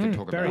 Geraint. We could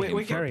talk about him for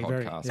a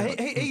podcast.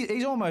 Very.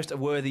 He's almost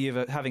worthy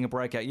of having a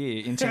breakout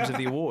year in terms of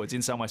the awards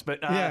in some ways, but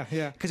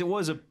because it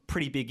was a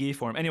pretty big year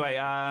for him. Anyway,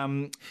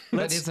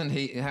 but isn't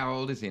he? How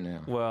old is he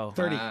now? Well,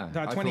 30.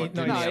 20.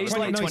 he's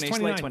late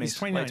 20s. He's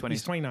 29.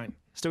 He's 29.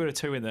 Still got a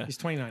 2 in there. He's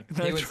 29.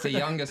 He was the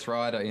youngest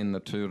rider in the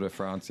Tour de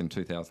France in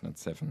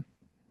 2007.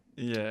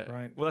 Yeah.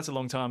 Right. Well, that's a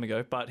long time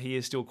ago, but he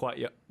is still quite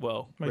He's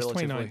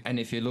relatively. 29. And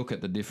if you look at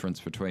the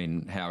difference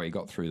between how he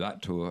got through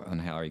that tour and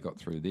how he got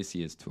through this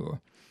year's tour,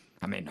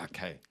 I mean,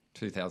 okay,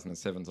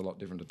 2007 is a lot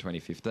different to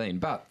 2015,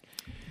 but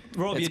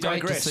Rob, it's you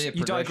great to digress. see a You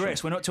progression.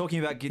 digress. We're not talking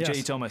about G.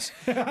 Thomas.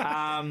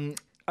 Okay.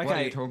 What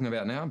are you talking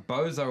about now?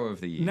 Bozo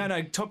of the year.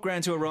 No, top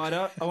Grand Tour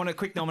rider. I want a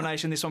quick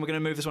nomination. This one, we're going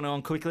to move this one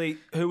on quickly.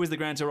 Who was the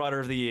Grand Tour rider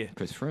of the year?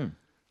 Chris Froome.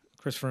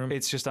 Chris Froome.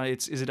 It's just,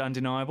 is it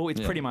undeniable?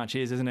 It pretty much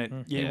is, isn't it?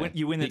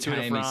 You win the Tour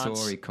de He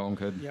France. he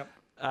conquered. Yep.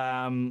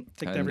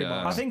 Ticked every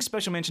box. I think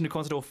special mention to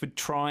Contador for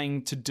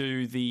trying to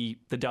do the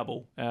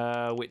double,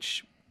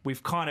 which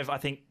we've kind of, I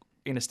think,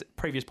 in a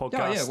previous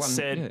podcast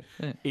said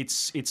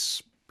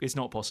it's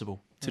not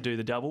possible to do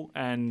the double,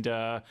 and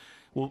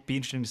we'll be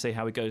interesting to see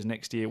how it goes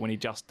next year when he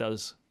just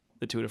does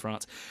the Tour de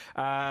France.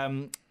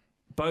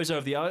 Bozo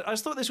of the year. I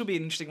just thought this would be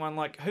an interesting one.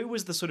 Like, who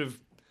was the sort of,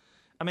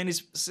 I mean,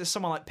 is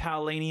someone like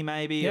Paolini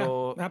maybe? Yeah,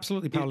 or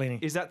absolutely Paolini.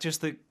 Is that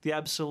just the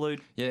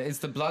absolute? Yeah, is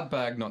the blood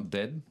bag not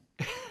dead?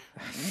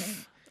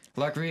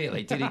 Like,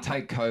 really, did he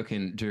take coke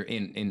in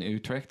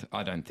Utrecht?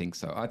 I don't think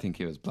so. I think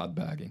he was blood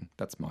bagging.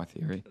 That's my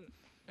theory.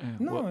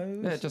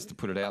 No, Just to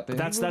put it out there.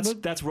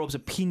 That's Rob's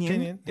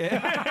opinion.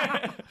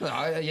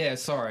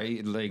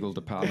 Sorry, legal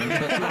department.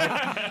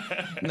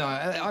 But no,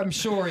 I'm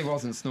sure he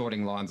wasn't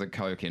snorting lines of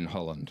coke in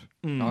Holland.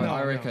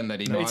 I reckon that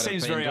he might have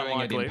been doing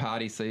it in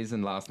party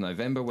season last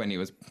November when he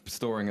was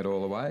storing it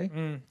all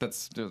away.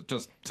 That's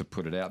just to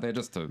put it out there,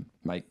 just to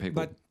make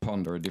people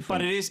ponder a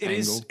different. But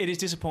angle. it is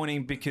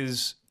disappointing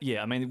because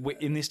I mean,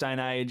 in this day and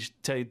age,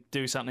 to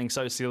do something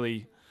so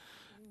silly,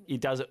 it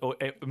does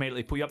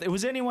immediately pull you up.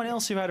 Was there anyone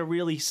else who had a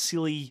really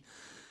silly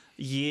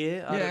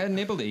year?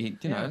 Nibbly.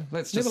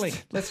 Let's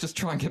just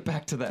try and get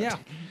back to that. Yeah,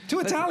 two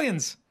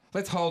Italians.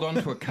 Let's hold on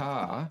to a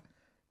car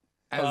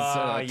as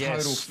a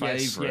total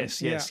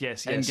favourite.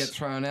 Yes. And get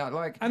thrown out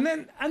And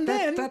then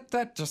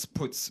that just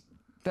puts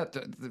that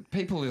the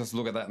people just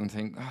look at that and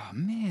think, oh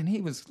man,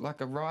 he was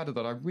like a rider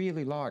that I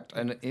really liked,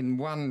 and in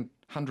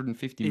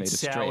 150 metre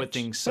stretch, soured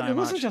things so but it much.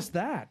 wasn't just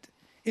that.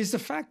 It's the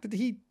fact that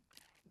he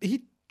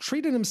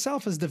treated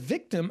himself as the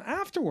victim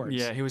afterwards.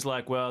 Yeah, he was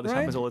like, well, this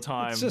happens all the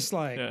time. It's just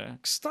like,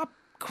 stop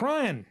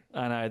crying.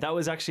 I know. That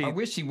was actually... I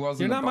wish he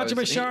wasn't. You're not much of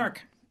a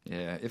shark.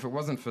 If it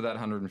wasn't for that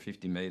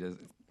 150 metres,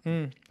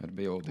 it'd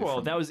be all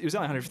different. Well, it was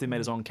only 150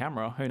 metres on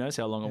camera. Who knows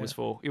how long it was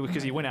for? It was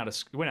because he went out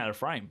of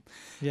frame.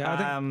 Yeah,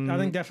 I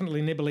think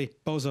definitely Nibbly,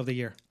 Bozo of the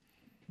year.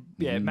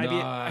 Yeah, maybe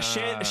a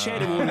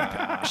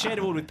shared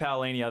award with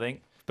Paolini, I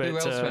think. But, who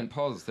else went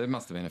pos? There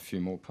must have been a few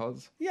more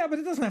pos. Yeah, but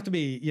it doesn't have to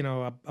be,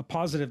 a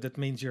positive that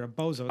means you're a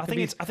bozo. I think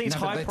it's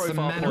high profile. It's the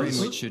manner pos.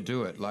 in which you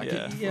do it. Like,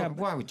 Yeah.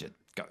 why would you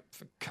go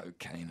for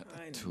cocaine at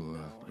the tour?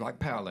 Like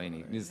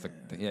Paolini is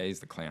he's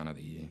the clown of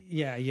the year.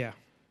 Yeah.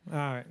 All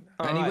right.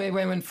 And he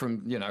went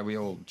from, we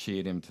all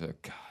cheered him to,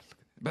 God.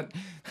 But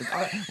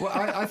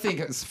I think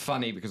it's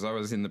funny because I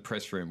was in the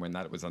press room when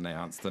that was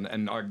announced,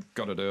 and I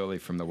got it early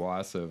from the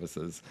wire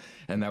services,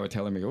 and they were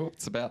telling me,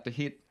 it's about to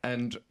hit.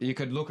 And you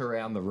could look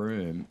around the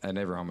room, and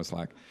everyone was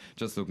like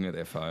just looking at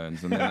their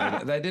phones, and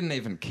then they didn't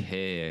even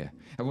care.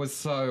 It was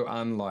so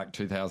unlike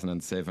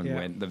 2007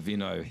 when the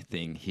Vino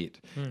thing hit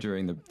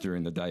during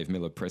the Dave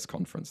Miller press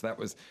conference. That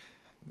was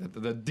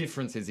the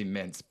difference is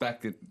immense.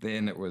 Back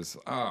then, it was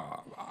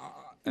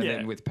And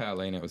then with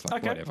Paolini, it was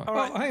like, whatever. All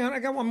right. Oh, hang on, I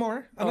got one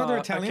more. Another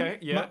Italian. Okay,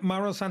 yeah.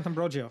 Mauro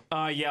Santambrogio.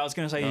 I was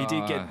going to say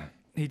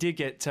he did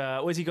get.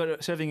 Was he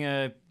serving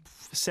a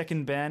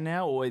second ban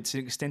now, or it's an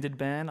extended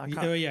ban? He's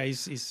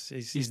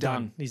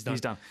done. He's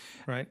done.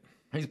 Right.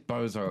 He's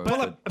bozo.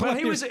 But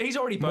he's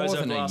already bozo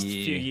for the last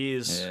few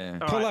years. Yeah.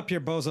 Pull up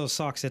your bozo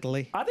socks,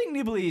 Italy. I think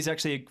Nibali is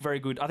actually very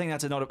good. I think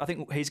I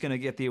think he's going to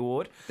get the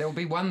award. There will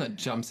be one that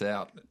jumps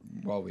out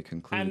while we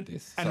conclude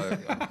this, so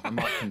I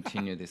might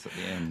continue this at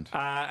the end.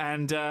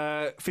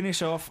 And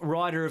finish off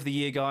Rider of the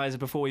Year, guys,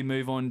 before we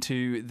move on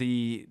to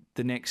the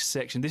next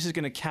section. This is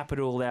going to cap it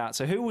all out.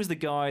 So who was the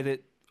guy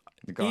that...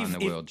 The guy in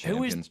the World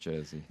Champions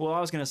jersey. Well, I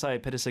was going to say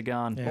Peter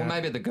Sagan. Yeah. Or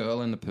maybe the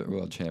girl in the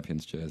World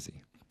Champions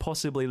jersey.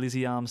 Possibly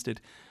Lizzie Armstead.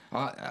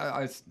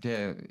 I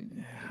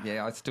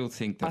still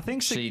think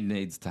that she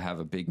needs to have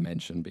a big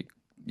mention.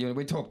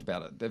 We talked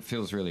about it. It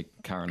feels really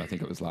current. I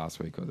think it was last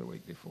week or the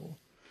week before.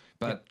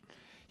 But,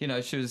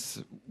 she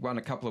won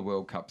a couple of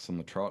World Cups on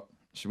the trot.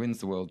 She wins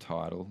the world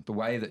title. The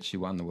way that she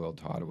won the world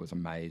title was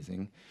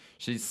amazing.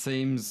 She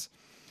seems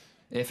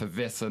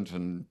effervescent,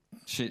 and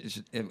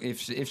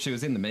if she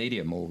was in the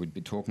media more, we'd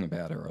be talking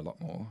about her a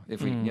lot more.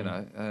 If we,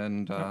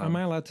 and am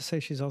I allowed to say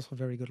she's also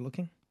very good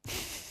looking?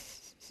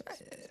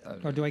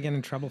 Or do I get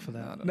in trouble for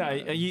that? No,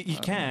 you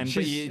can,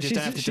 but you just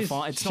don't have to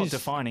define. It's not a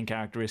defining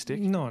characteristic.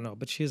 No,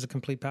 but she is a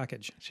complete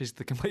package. She's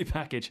the complete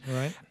package,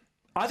 right?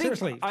 I think,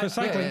 seriously, for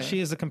cycling,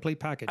 she is a complete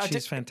package.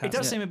 She's fantastic. It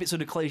does seem a bit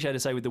sort of cliche to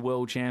say with the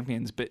world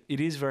champions, but it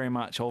is very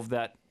much of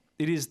that.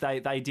 It is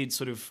they did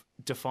sort of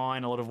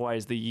define a lot of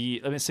ways the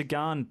year. I mean,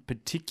 Sagan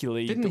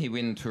particularly. Didn't he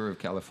win Tour of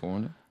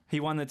California? He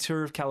won the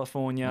Tour of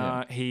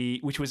California. Yeah.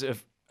 Which was a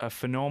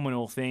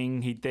phenomenal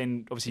thing. He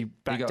then obviously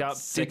backed up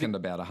second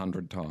about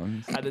 100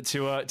 times at the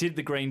Tour. Did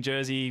the green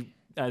jersey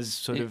as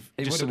sort of.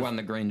 He would have won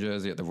the green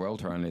jersey at the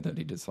Vuelta, only that a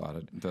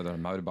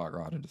motorbike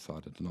rider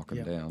decided to knock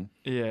him down.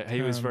 Yeah,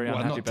 he was very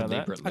unhappy about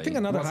that. I think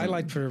another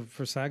highlight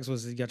for Sags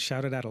was he got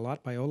shouted at a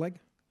lot by Oleg.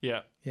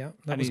 Yeah,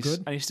 that was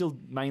good, and he still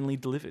mainly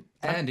delivered.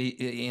 And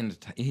he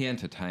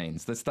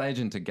entertains. The stage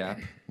into Gap,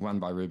 won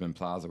by Ruben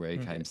Plaza, where he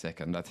came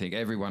second. I think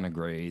everyone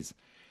agrees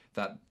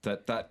that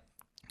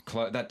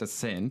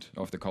descent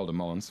of the Col de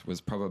Mons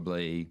was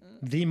probably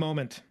the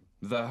moment,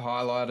 the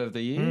highlight of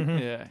the year. Mm-hmm.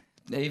 Yeah.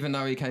 Even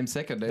though he came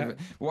second,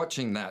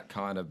 watching that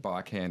kind of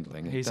bike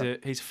handling,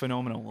 he's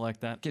phenomenal like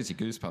that. Gives you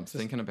goosebumps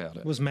thinking about it.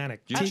 It was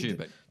manic.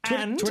 YouTube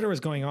it. Twitter was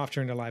going off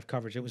during the live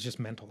coverage. It was just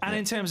mental. And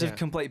in terms of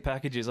complete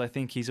packages, I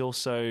think he's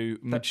also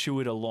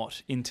matured a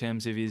lot in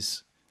terms of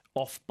his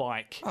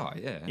off-bike,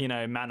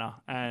 manner,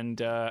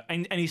 and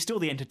he's still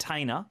the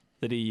entertainer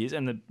that he is,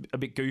 and a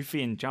bit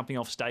goofy and jumping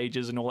off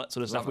stages and all that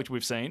sort of stuff, which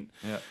we've seen.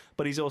 Yeah.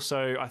 But he's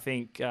also, I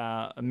think,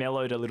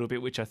 mellowed a little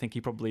bit, which I think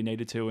he probably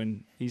needed to,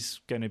 and he's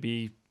going to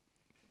be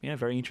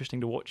very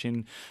interesting to watch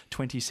in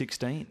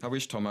 2016. I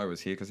wish Tomo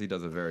was here because he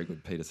does a very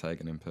good Peter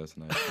Sagan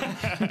impersonation.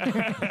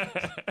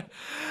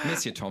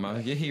 Miss you, Tomo.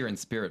 You're here in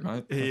spirit,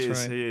 mate. He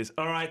is.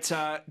 All right,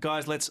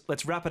 guys,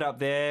 let's wrap it up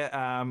there.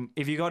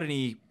 If you got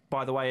any,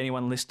 by the way,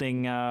 anyone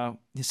listening,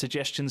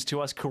 suggestions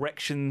to us,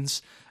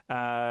 corrections,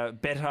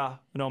 better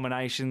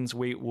nominations,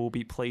 we will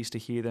be pleased to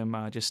hear them.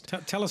 Just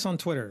tell us on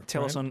Twitter.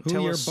 Tell us who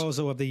your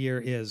bozo of the year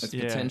is. It's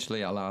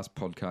potentially our last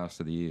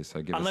podcast of the year,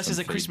 so give unless us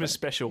some it's a Christmas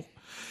special.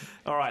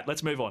 All right,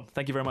 let's move on.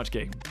 Thank you very much,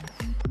 Geek.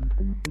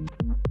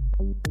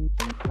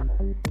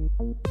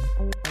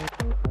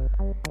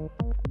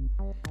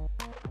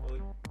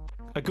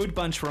 A good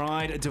bunch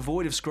ride,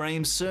 devoid of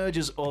screams,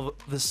 surges of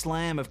the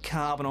slam of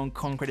carbon on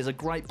concrete is a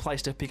great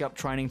place to pick up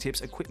training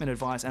tips, equipment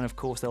advice, and of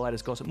course the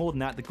latest gossip. More than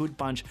that, the Good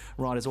Bunch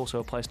ride is also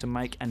a place to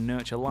make and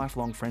nurture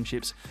lifelong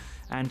friendships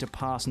and to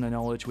pass on the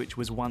knowledge which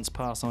was once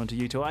passed on to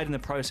you, to aid in the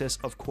process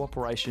of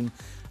cooperation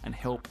and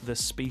help the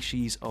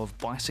species of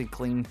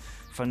bicycling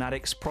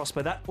fanatics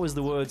prosper. That was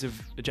the words of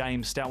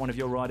James Stout, one of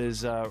your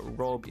writers,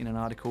 Rob, in an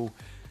article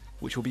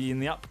which will be in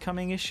the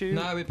upcoming issue.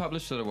 No, we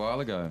published it a while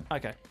ago.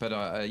 Okay. But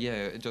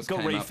it just got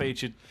came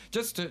refeatured.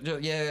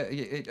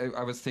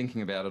 I was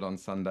thinking about it on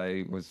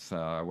Sunday. Was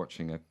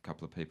watching a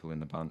couple of people in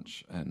the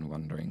bunch and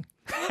wondering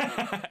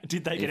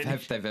did they get it?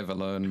 If they've ever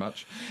learned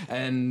much,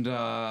 and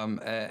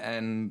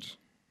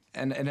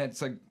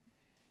it's a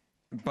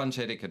bunch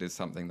etiquette is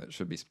something that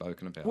should be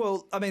spoken about.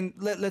 Well, I mean,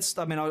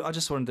 I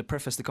just wanted to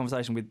preface the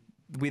conversation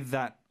with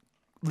that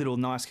little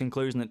nice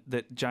conclusion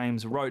that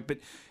James wrote, but.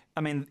 I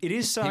mean, it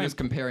is so. He was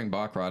comparing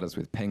bike riders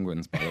with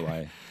penguins, by the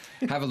way.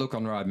 Have a look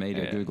on Ride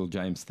Media. Google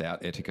James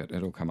Stout etiquette;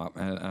 it'll come up.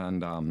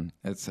 And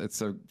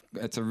it's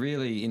a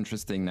really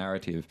interesting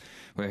narrative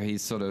where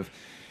he's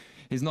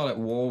not at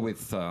war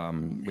with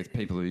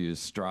people who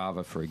use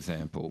Strava, for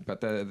example,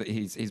 but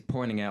he's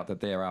pointing out that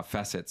there are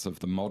facets of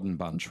the modern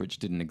bunch which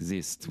didn't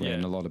exist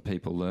when a lot of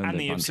people learned. And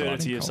the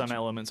absurdity of some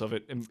elements of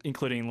it,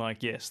 including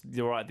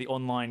you're right, the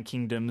online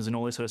kingdoms and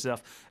all this sort of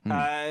stuff.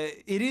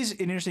 It is an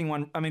interesting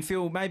one. I mean,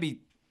 Phil, maybe.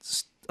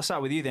 I'll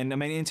start with you then. I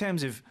mean, in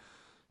terms of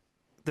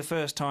the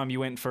first time you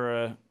went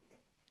your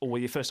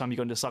first time you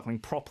got into cycling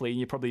properly,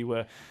 you probably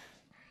were,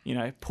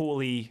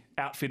 poorly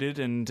outfitted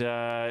and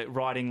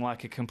riding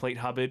like a complete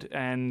hubbard.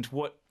 And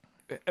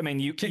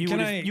you would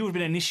have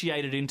been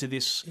initiated into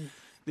this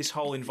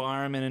whole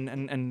environment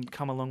and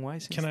come a long way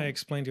since Can I then.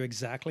 explain to you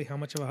exactly how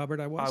much of a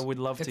hubbard I was? I would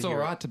love to It's hear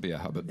all right to be a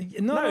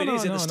hubbard. No, it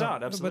is at the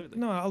start, absolutely.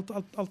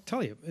 But I'll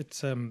tell you.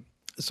 It's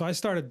so I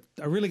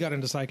really got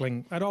into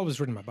cycling. I'd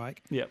always ridden my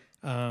bike. Yep.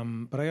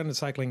 But I got into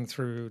cycling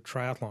through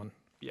triathlon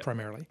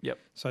primarily. Yep.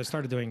 So I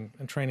started doing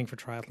and training for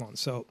triathlon.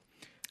 So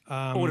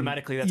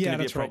automatically that's going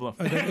to be a problem.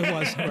 Right. It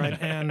was,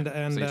 right. And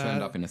so you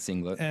turned up in a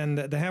singlet. And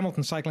the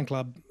Hamilton Cycling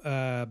Club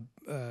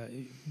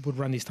would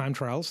run these time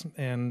trials,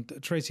 and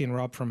Tracy and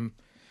Rob from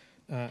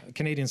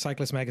Canadian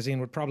Cyclist Magazine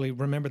would probably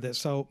remember this.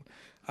 So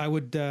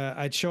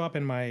I'd show up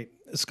in my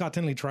Scott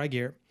Tinley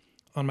tri-gear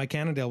on my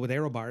Cannondale with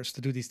aero bars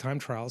to do these time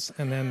trials,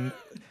 and then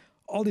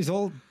all these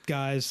old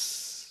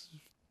guys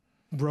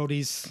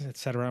roadies,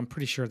 etc. I'm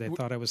pretty sure they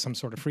thought I was some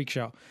sort of freak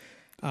show.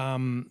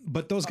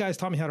 But those guys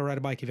taught me how to ride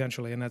a bike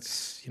eventually, and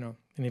that's,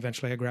 and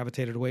eventually I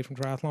gravitated away from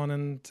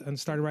triathlon and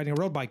started riding a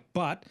road bike.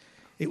 But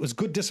it was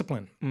good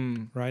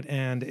discipline, right?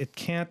 And it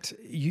can't,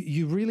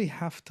 you really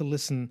have to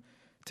listen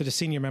to the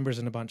senior members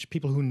in the bunch,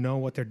 people who know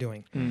what they're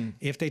doing.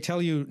 If they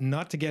tell you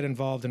not to get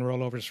involved in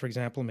rollovers, for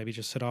example, maybe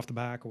just sit off the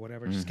back or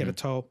whatever, just get a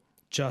tow,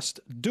 just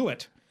do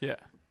it. Yeah.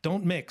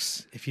 Don't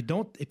mix. If you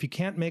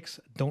can't mix,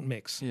 don't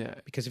mix. Yeah.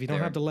 Because if you don't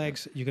have the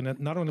legs, you're going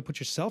to not only put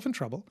yourself in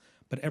trouble,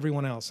 but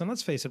everyone else. And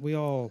let's face it, we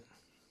all,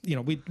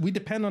 we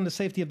depend on the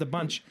safety of the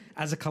bunch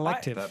as a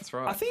collective. That's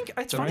right. I think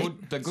it's the funny.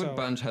 the good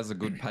bunch has a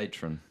good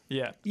patron.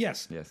 Yeah.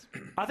 Yes. Yes.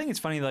 I think it's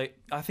funny, like,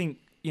 I think,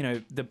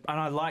 and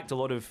I liked a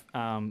lot of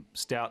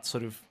Stout's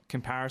sort of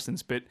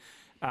comparisons, but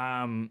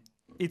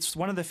it's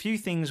one of the few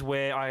things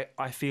where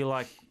I feel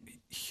like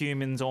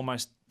humans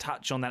almost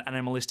touch on that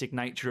animalistic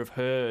nature of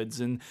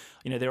herds. And,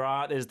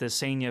 there's the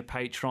senior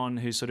patron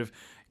who's sort of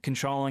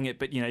controlling it,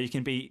 but, you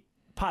can be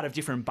part of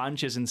different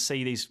bunches and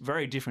see these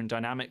very different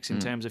dynamics in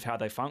terms of how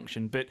they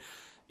function. But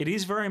it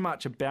is very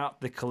much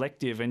about the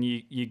collective, and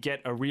you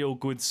get a real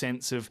good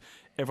sense of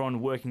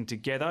everyone working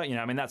together.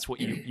 That's what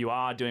you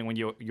are doing when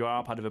you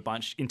are part of a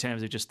bunch in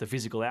terms of just the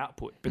physical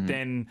output. But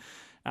then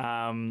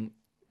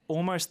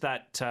almost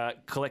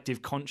that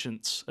collective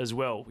conscience as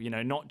well,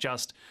 not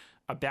just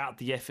about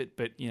the effort,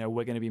 but,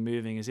 we're going to be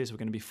moving as this, we're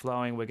going to be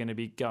flowing, we're going to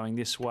be going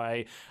this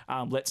way.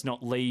 Let's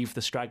not leave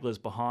the stragglers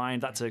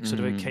behind. That's a sort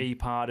of a key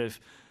part of,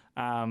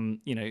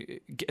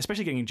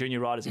 especially getting junior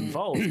riders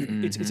involved.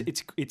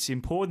 It's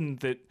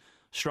important that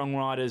strong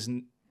riders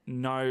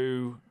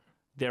know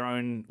their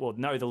own,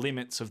 know the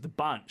limits of the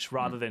bunch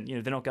rather than,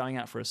 they're not going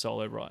out for a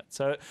solo ride.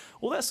 So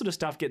all that sort of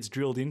stuff gets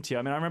drilled into you.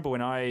 I remember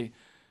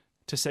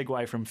to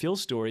segue from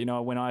Phil's story,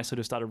 when I sort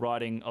of started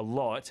riding a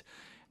lot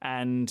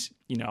and,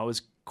 I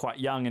was quite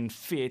young and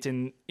fit,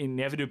 and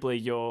inevitably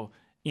you're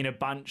in a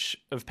bunch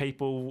of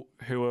people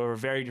who are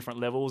very different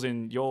levels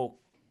and you're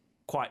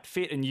quite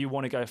fit and you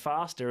want to go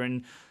faster,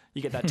 and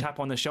you get that tap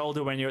on the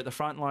shoulder when you're at the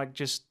front, like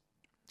just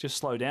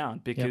slow down,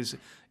 because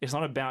it's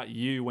not about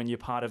you when you're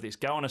part of this.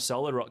 Go on a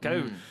solo ride,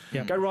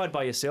 go ride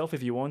by yourself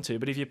if you want to,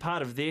 but if you're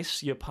part of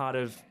this, you're part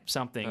of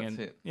something. That's and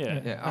it.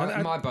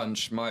 Yeah. My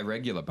bunch, my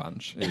regular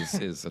bunch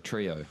is a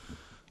trio.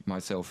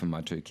 Myself and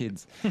my two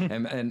kids,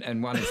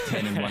 and one is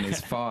 10 and one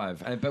is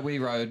 5. But we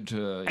rode.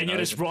 And you're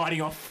just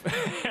riding off.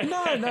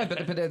 No,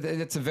 but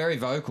it's a very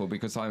vocal,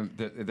 because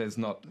there's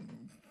not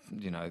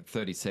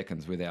 30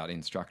 seconds without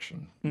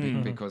instruction,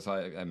 because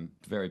I am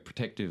very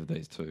protective of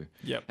these two.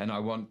 Yep. And I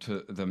want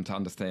them to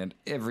understand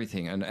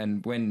everything.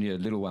 And when your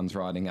little one's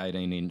riding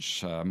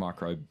 18-inch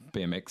micro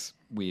BMX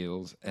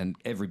wheels and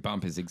every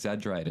bump is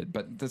exaggerated,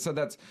 so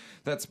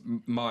that's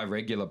my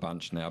regular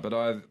bunch now. But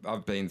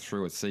I've been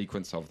through a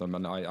sequence of them,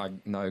 and I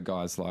know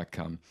guys like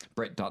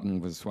Brett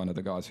Dutton was one of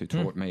the guys who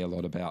taught me a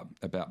lot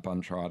about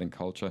bunch riding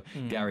culture.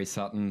 Gary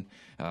Sutton,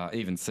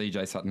 even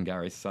CJ Sutton,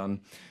 Gary's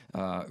son.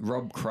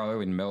 Rob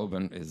Crow in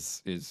Melbourne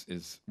is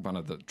one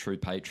of the true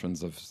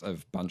patrons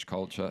of bunch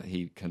culture.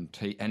 He can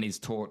teach, and he's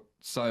taught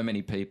so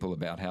many people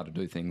about how to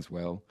do things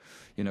well.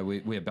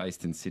 We're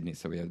based in Sydney,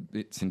 so we're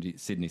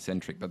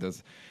Sydney-centric, but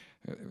there's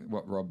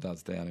what Rob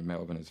does down in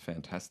Melbourne is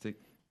fantastic.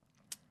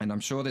 And I'm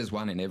sure there's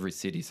one in every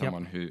city,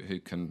 someone who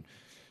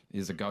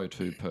is a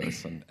go-to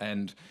person.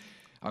 And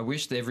I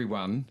wished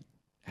everyone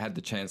had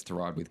the chance to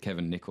ride with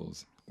Kevin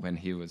Nichols when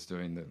he was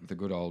doing the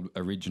good old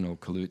original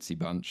Kalutzi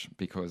bunch,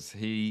 because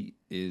he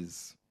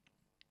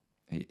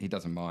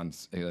doesn't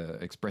mind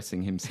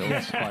expressing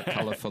himself quite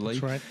colourfully.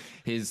 That's right.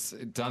 He's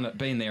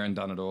been there and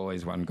done it all.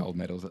 He's won a gold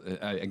medal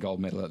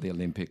at the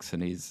Olympics,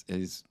 and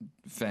he's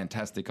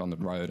fantastic on the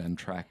road and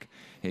track.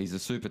 He's a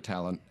super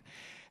talent,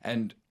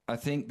 and I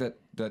think that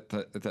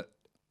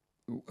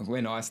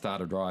when I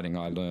started riding,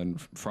 I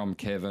learned from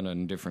Kevin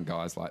and different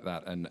guys like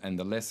that, and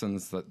the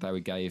lessons that they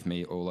gave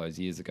me all those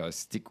years ago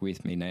stick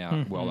with me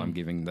now while I'm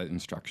giving the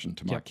instruction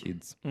to my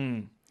kids.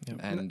 And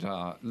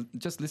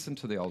just listen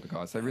to the older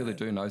guys. They really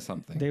do know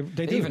something. They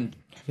do. Even,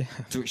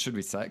 should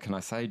we say, can I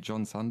say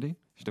John Sunday?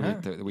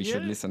 We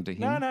should listen to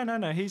him.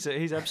 No. He's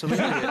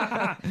absolutely.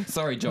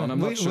 Sorry, John, I'm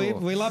not sure.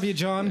 We love you,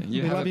 John.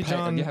 You have a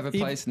Even-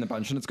 place in the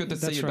bunch, and it's good to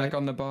see you back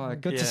on the bike.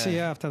 Good to see you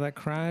after that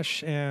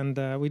crash, and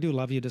we do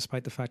love you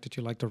despite the fact that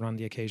you like to run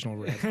the occasional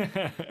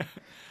red.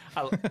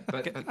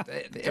 But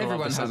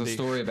everyone has a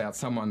story about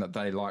someone that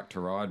they like to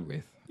ride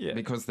with. Yeah.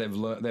 Because they've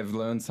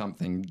learned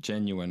something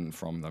genuine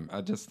from them.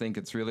 I just think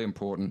it's really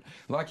important.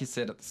 Like you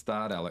said at the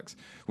start, Alex,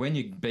 when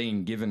you're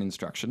being given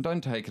instruction,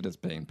 don't take it as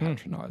being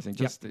patronising.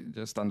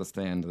 Just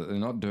understand that they're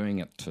not doing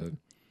it to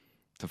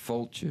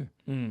fault you.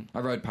 I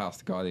rode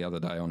past a guy the other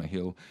day on a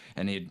hill,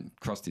 and he had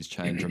crossed his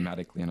chain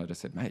dramatically, and I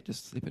just said, mate,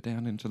 just slip it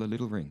down into the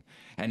little ring.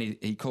 And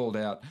he called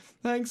out,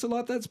 thanks a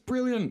lot, that's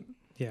brilliant.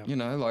 Yeah.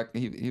 Like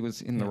he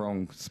was in the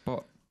wrong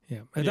spot.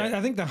 Yeah.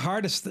 I think the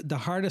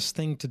hardest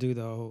thing to do,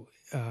 though,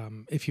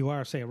 if you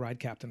are, say, a ride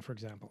captain, for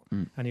example,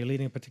 and you're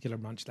leading a particular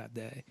bunch that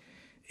day,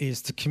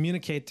 is to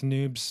communicate to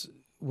noobs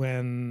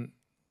when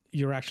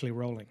you're actually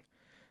rolling.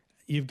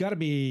 You've got to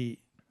be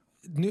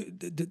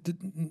the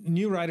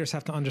new riders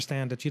have to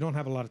understand that you don't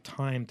have a lot of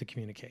time to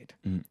communicate.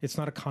 It's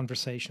not a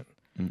conversation,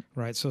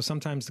 right? So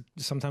sometimes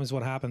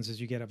what happens is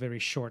you get a very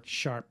short,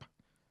 sharp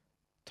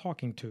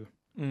talking to.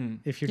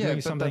 If you're doing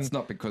but something, that's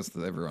not because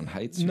everyone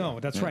hates you. no,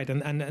 that's right.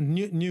 And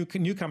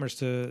newcomers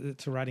to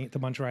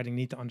bunch riding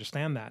need to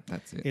understand that.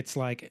 That's it. It's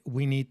like,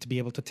 we need to be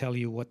able to tell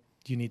you what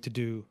you need to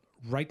do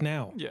right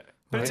now. Yeah.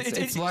 But Right.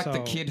 It's like the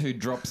So- kid who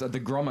drops, the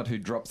grommet who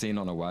drops in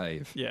on a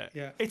wave. Yeah.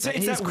 Yeah. It's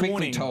He's that quickly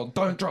warning. told,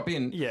 don't drop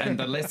in, Yeah. and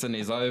the lesson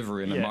is over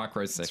in a Yeah.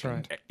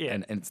 microsecond. That's right. Yeah.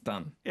 And it's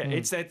done. Yeah,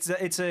 it's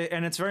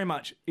very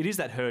much, it is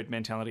that herd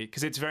mentality,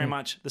 because it's very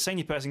much the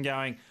senior person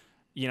going,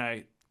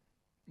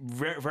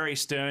 very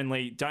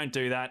sternly, don't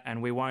do that,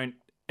 and we won't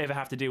ever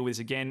have to deal with this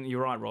again.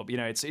 You're right, Rob.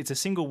 It's a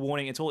single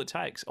warning. It's all it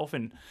takes.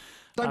 Often,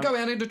 Don't go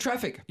out into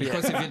traffic,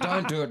 because if you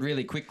don't do it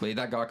really quickly,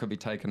 that guy could be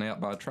taken out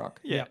by a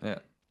truck. Yeah. Yeah.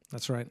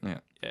 That's right. Yeah.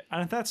 yeah,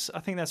 and I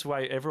think that's the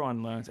way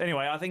everyone learns.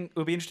 Anyway, I think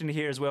it'll be interesting to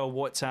hear as well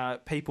what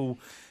people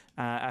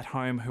at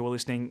home who are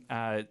listening,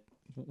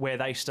 where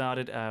they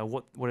started,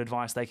 what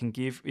advice they can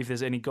give, if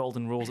there's any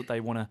golden rules that they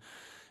want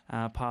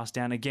to pass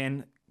down.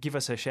 Again, give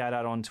us a shout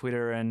out on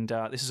Twitter, and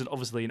this is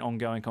obviously an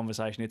ongoing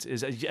conversation. It's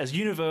as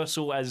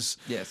universal as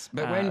Yes,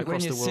 but when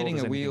across you're the world sitting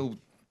as a anything. wheel,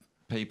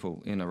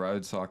 people in a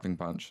road cycling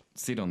bunch,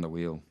 sit on the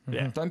wheel.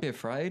 Yeah. Don't be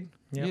afraid.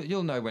 Yeah.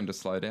 You'll know when to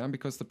slow down,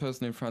 because the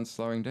person in front's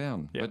slowing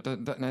down. Yeah.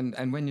 But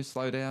and when you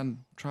slow down,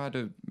 try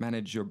to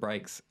manage your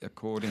brakes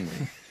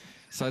accordingly,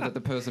 so that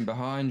the person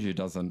behind you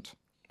doesn't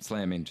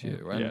slam into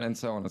you, and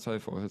so on and so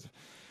forth.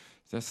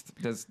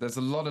 There's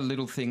a lot of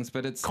little things,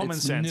 but it's common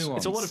it's sense. nuance.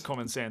 It's a lot of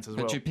common sense as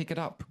well. But you pick it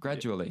up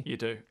gradually. You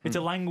do. It's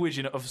a language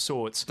of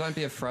sorts. Don't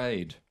be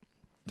afraid.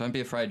 Don't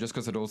be afraid just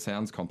because it all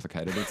sounds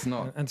complicated. It's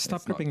not. And stop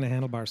it's not. gripping the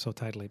handlebar so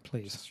tightly,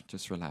 please.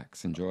 Just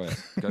relax, enjoy it.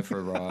 Go for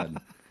a ride.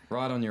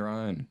 Ride on your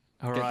own.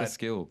 All Get right. the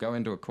skill. Go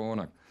into a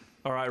corner.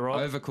 All right, Rob.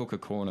 Overcook a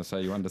corner so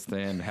you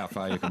understand how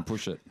far you can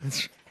push it.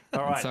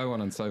 All And right. so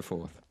on and so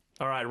forth.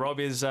 All right, Rob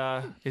is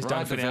done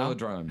Ride for the now.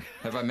 velodrome.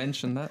 Have I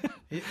mentioned that?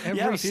 Every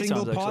a few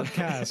single times,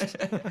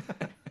 podcast.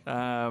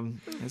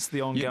 It's the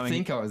You'd ongoing.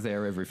 think I was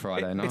there every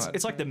Friday night.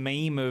 It's like the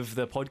meme of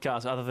the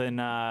podcast, other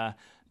than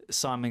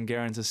Simon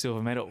Gerrans'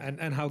 silver medal.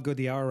 and how good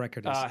the hour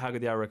record is. How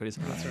good the hour record is.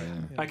 That's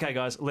right. Okay,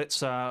 guys,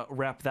 let's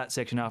wrap that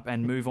section up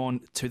and move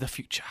on to the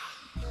future.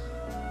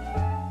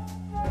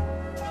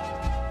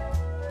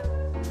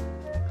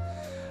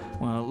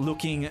 Well,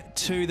 looking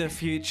to the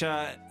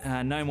future,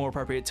 no more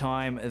appropriate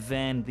time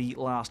than the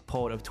last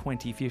pod of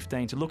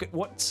 2015 to look at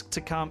what's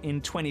to come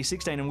in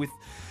 2016, and with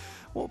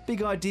what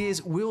big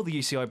ideas will the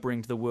UCI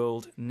bring to the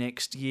world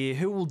next year?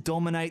 Who will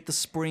dominate the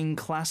Spring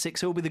Classics?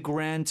 Who will be the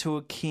Grand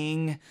Tour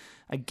king?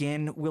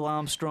 Again, will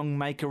Armstrong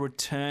make a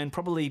return?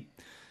 Probably,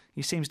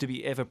 he seems to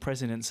be ever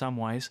present in some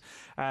ways.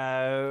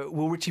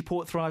 Will Richie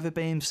Port thrive at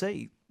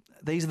BMC?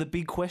 These are the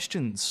big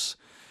questions.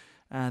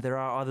 There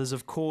are others,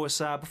 of course.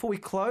 Before we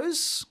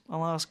close,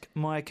 I'll ask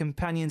my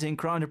companions in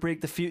crime to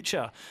predict the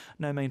future.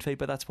 No mean feat,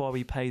 but that's why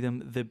we pay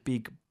them the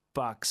big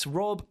bucks.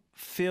 Rob,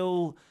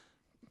 Phil,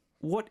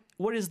 what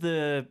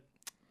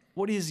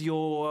is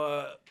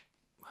your,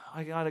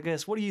 I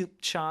guess, what are you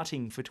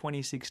charting for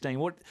 2016?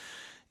 What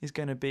is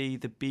going to be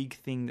the big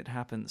thing that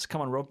happens?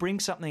 Come on, Rob, bring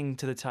something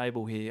to the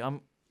table here.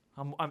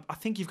 I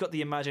think you've got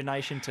the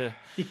imagination to.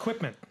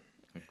 Equipment.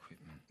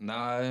 No,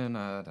 I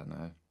don't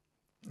know.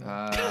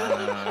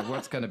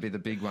 What's going to be the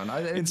big one?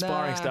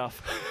 Inspiring stuff.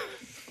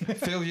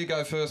 Phil, you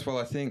go first while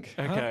I think.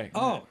 Okay.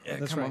 Oh, Yeah,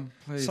 that's come right. on,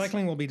 please.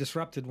 Cycling will be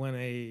disrupted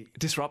when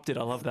Disrupted,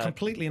 I love that.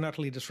 completely and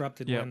utterly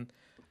disrupted Yep. when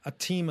a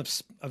team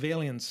of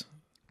aliens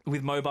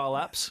With mobile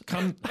apps.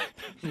 come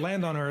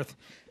land on Earth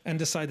and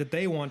decide that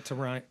they want to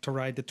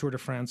ride the Tour de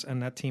France,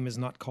 and that team is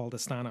not called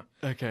Astana.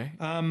 Okay.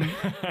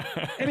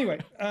 Anyway,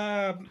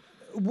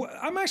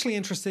 I'm actually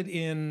interested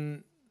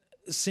in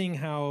seeing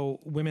how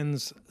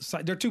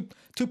there are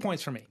two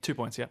points for me. 2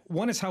 points, yeah.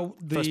 One is how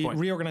First the point.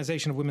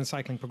 reorganization of women's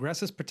cycling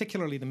progresses,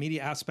 particularly the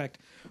media aspect,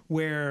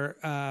 where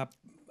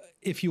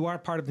if you are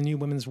part of the new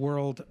Women's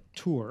World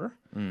Tour,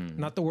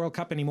 not the World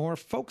Cup anymore,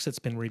 folks, it's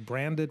been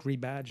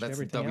rerebadged, That's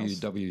everything else.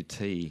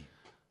 WWT.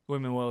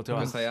 Women World Tour.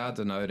 Because they are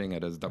denoting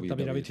it as WWT,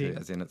 WWT.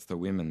 as in it's the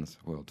Women's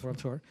World Tour. World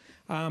Tour.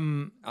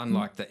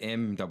 Unlike the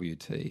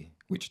MWT,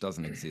 which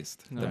doesn't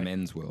exist, the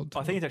Men's World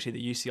Tour. I think it's actually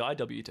the UCI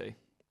WT.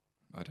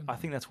 I don't know. I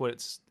think that's what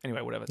it's.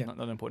 Anyway, whatever.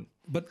 Not important.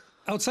 But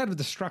outside of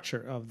the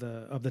structure of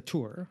the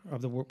tour,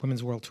 of the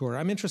Women's World Tour,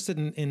 I'm interested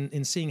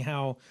in seeing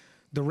how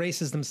the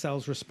races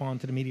themselves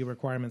respond to the media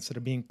requirements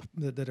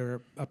that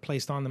are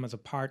placed on them as a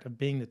part of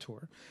being the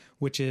tour,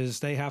 which is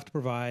they have to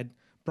provide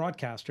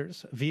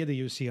broadcasters via the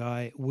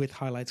UCI with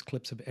highlights,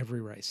 clips of every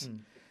race.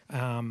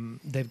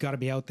 They've got to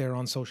be out there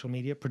on social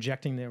media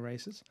projecting their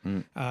races.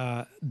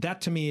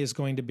 That to me is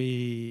going to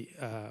be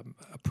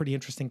a pretty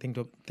interesting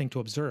thing to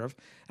observe.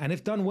 And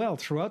if done well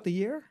throughout the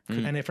year,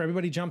 and if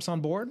everybody jumps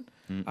on board,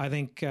 I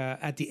think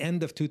at the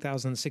end of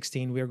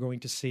 2016 we are going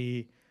to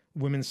see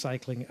women's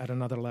cycling at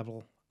another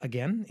level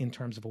again in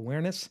terms of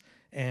awareness,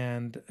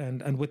 And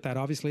with that,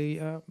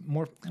 obviously,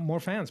 more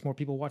fans, more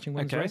people watching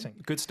women's racing.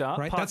 Good start.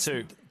 Right? Part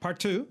two. Part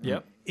two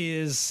Yep.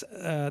 is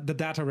the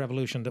data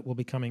revolution that will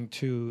be coming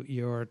to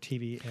your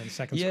TV and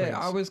second screens. Yeah,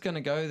 I was going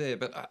to go there,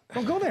 but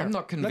Well, go there. I'm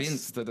not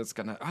convinced that it's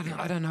going to...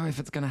 I don't know if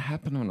it's going to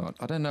happen or not.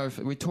 I don't know if...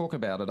 We talk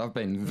about it. I've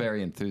been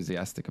very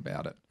enthusiastic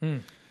about it.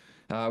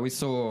 We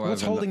saw...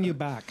 What's holding you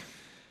back?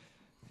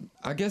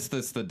 I guess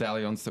that's the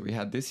dalliance that we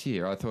had this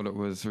year. I thought it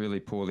was really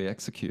poorly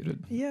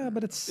executed. Yeah,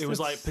 but It was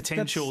like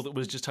potential that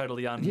was just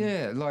totally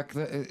Yeah, like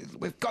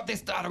we've got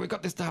this data.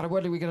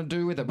 What are we going to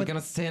do with it? We're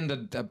going to send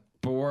a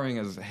boring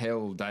as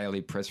hell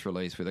daily press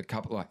release with a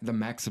couple. Like the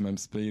maximum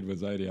speed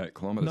was 88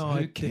 kilometers. No,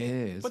 Who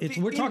cares? But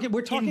we're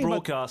talking about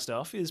broadcast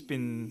stuff has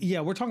been...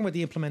 Yeah, we're talking about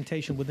the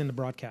implementation within the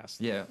broadcast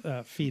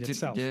feed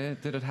itself. Yeah,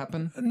 did it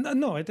happen?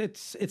 No,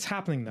 it's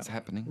happening now. It's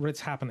happening.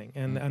 It's happening,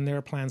 and there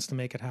are plans to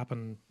make it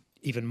happen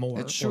even more.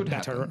 It should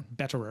happen.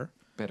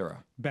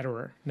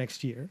 Betterer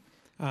next year.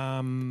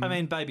 I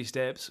mean, baby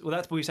steps. Well,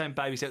 that's what we're saying.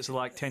 Baby steps are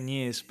like 10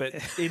 years, but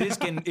it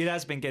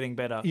has been getting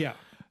better. Yeah.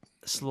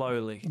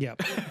 Slowly. Yeah.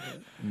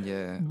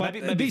 Yeah. But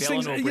maybe these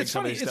things, Eleanor will bring it's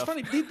some of funny. this It's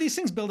stuff. funny. These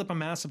things build up a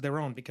mass of their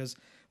own because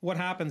what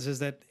happens is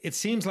that it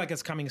seems like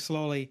it's coming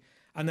slowly,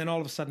 and then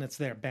all of a sudden it's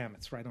there. Bam!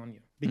 It's right on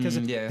you because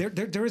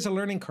there is a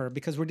learning curve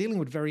because we're dealing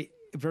with very,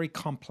 very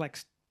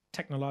complex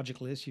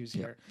technological issues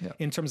here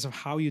in terms of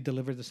how you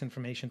deliver this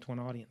information to an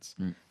audience.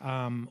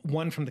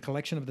 One, from the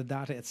collection of the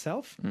data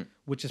itself,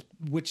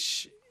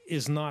 which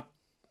is not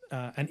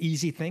an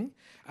easy thing,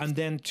 and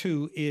then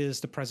two is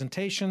the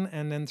presentation,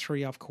 and then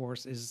three, of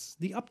course, is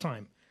the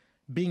uptime.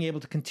 Being able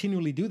to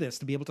continually do this,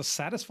 to be able to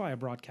satisfy a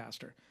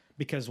broadcaster,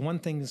 because one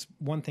thing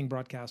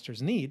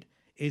broadcasters need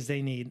is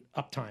they need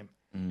uptime.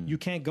 You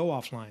can't go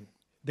offline.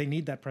 They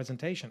need that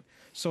presentation.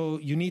 So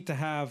you need to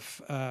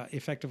have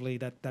effectively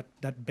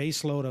that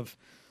base load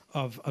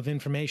of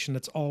information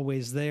that's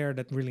always there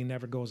that really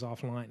never goes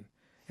offline.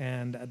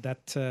 And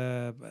that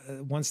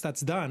once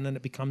that's done, then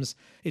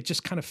it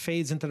just kind of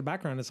fades into the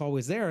background. It's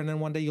always there. And then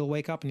one day you'll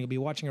wake up and you'll be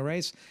watching a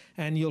race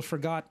and you'll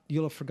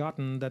have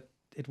forgotten that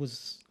it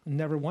was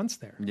never once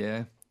there.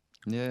 Yeah.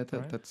 Yeah,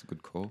 that's a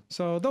good call.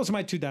 So those are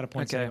my two data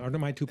points. Okay. Or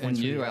my 2 points.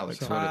 And for you, Alex,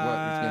 So. what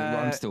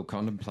I'm still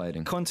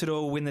contemplating.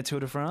 Contador win the Tour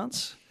de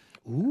France.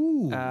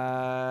 Ooh.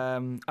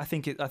 I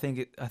think it's going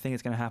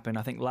to happen.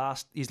 I think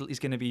he's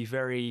going to be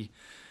very,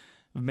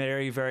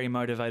 very, very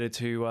motivated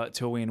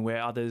to win.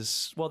 Where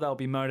others, well, they'll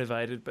be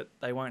motivated, but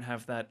they won't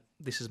have that.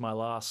 This is my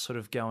last sort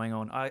of going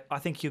on. I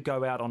think he'll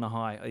go out on a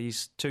high.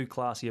 He's too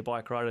classy a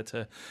bike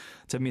rider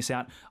to miss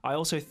out. I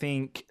also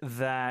think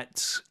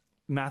that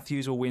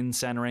Matthews will win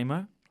San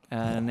Remo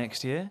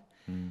next year.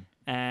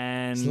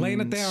 And He's laying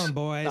it down,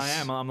 boys. I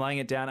am. I'm laying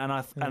it down,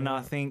 and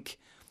I think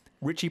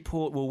Richie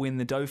Porte will win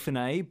the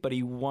Dauphiné, but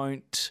he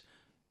won't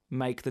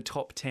make the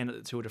top 10 at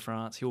the Tour de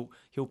France.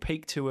 He'll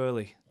peak too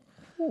early.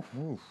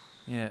 Ooh.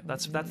 Yeah,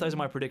 those are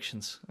my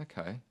predictions.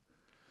 Okay.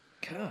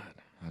 God.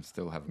 I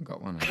still haven't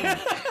got one.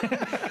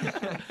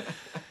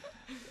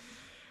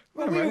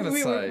 Well,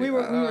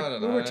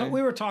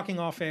 we were talking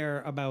off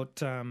air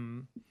about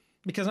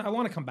because I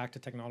want to come back to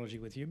technology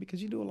with you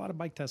because you do a lot of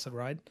bike tests at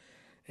Ride,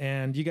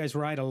 and you guys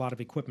ride a lot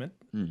of equipment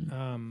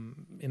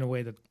in a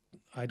way that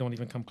I don't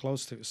even come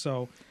close to.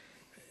 So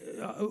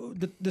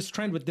this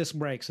trend with disc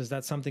brakes, is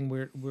that something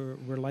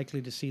we're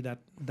likely to see that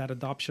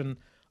adoption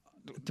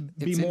to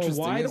be more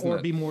wide or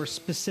be more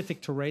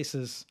specific to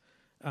races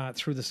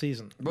through the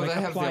season? Well, they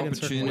have the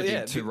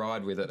opportunity to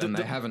ride with it, and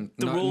they haven't.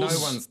 No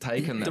one's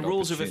taken that. The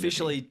rules have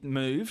officially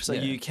moved, so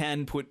you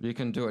can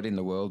do it in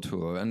the World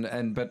Tour,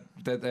 but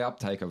the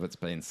uptake of it's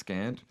been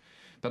scant.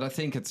 But I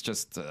think it's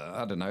just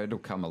I don't know. It'll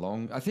come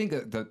along. I think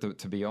that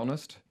to be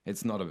honest,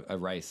 it's not a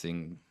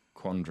racing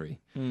quandary.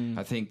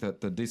 I think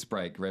that the disc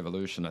brake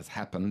revolution has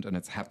happened, and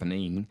it's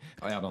happening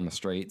out on the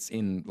streets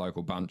in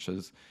local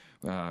bunches.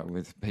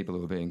 With people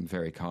who are being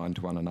very kind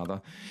to one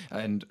another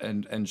and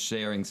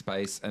sharing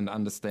space and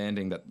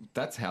understanding that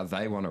that's how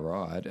they want to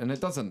ride. And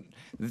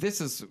this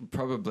is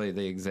probably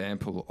the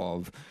example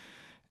of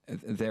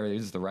there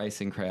is the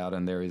racing crowd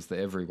and there is the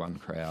everyone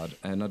crowd.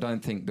 And I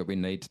don't think that we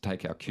need to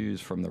take our cues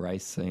from the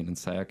race scene and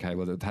say, okay,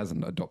 well, it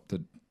hasn't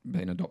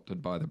been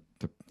adopted by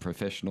the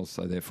professionals,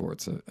 so therefore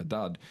it's a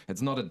dud.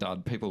 It's not a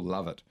dud. People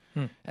love it.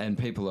 And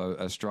people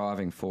are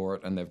striving for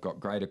it, and they've got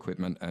great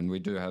equipment, and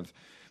we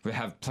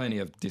have plenty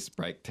of disc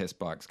brake test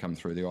bikes come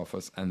through the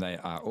office, and they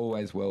are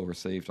always well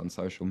received on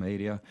social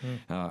media.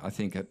 I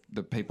think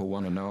the people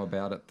want to know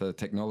about it. The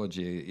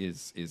technology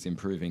is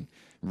improving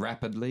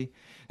rapidly.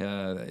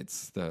 It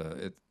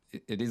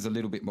is a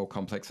little bit more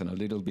complex and a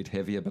little bit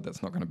heavier, but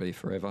that's not going to be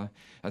forever.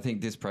 I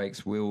think disc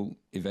brakes will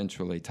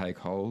eventually take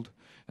hold.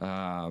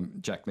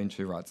 Jack Lynch,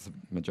 who writes the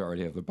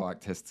majority of the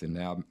bike tests in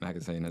our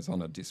magazine, is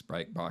on a disc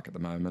brake bike at the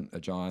moment, a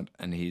Giant,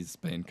 and he's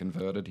been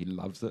converted. He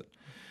loves it.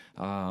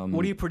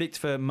 What do you predict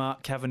for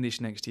Mark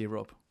Cavendish next year,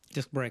 Rob?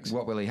 Disc brakes.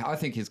 What will he? I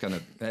think he's going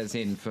to, as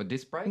in for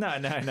disc brakes. No.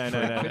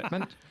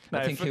 Equipment.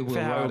 I think he will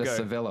ride a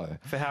Cervelo.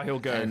 For how he'll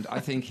go. And I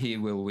think he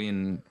will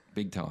win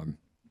big time.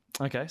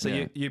 Okay, so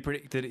Yeah. you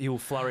predict that he'll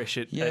flourish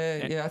at...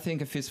 Yeah, I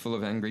think a fistful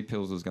of Angry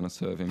Pills is going to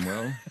serve him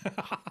well.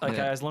 Okay,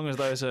 Yeah. as long as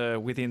those are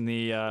within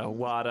the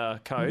WADA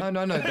code.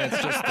 No,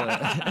 that's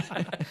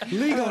just...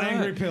 Legal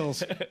Angry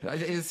Pills.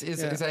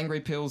 Is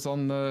Angry Pills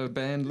on the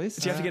banned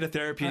list? Do you have to get a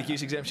therapeutic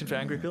use exemption for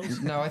Angry Pills?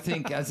 No, I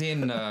think as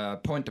in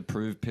point to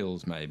prove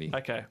pills, maybe.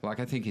 Okay. Like,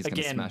 I think he's going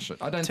to Again, smash it.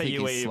 I don't think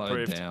TUE he's slowed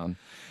approved. down.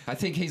 I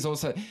think he's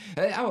also...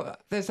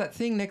 there's that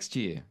thing next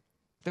year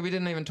that we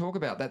didn't even talk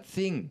about. That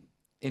thing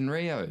in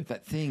Rio.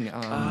 That thing.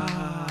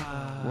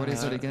 What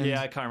is it again?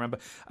 Yeah, I can't remember.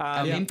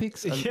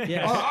 Olympics?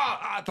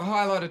 Yeah. The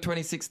highlight of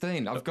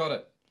 2016. I've got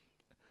it.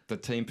 The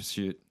team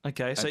pursuit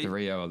Okay, at so the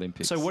Rio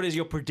Olympics. so what is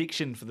your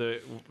prediction for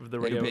the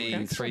Rio? It'll be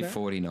Olympics?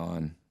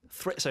 3:49.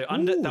 So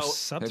under Ooh, they'll-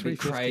 sub It'll be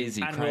 350.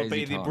 crazy, And crazy will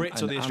be the time.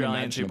 Brits or the An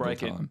Australians who unimaginable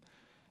break it? time.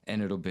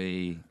 And it'll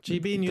be...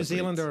 GB, New the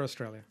Zealand, Brits. or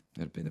Australia?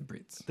 It'll be the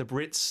Brits. the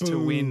Brits to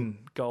win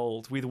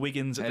gold with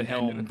Wiggins at the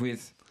helm. And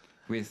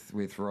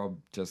with Rob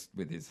just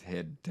with his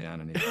head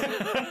down and his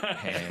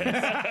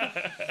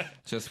hands,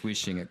 just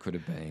wishing it could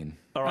have been.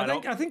 All right,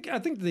 I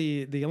think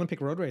the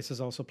Olympic road race is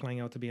also playing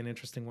out to be an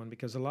interesting one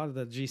because a lot of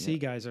the GC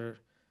guys are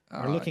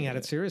looking at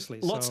it seriously.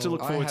 Lots to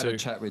look I forward had to. a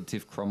chat with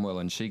Tiff Cromwell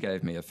and she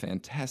gave me a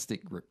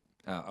fantastic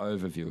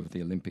overview of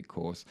the Olympic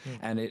course,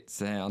 and it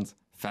sounds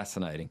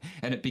fascinating.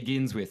 And it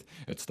begins with,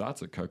 it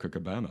starts at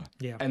Copacabana.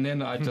 Yeah. And then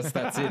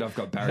that's it. I've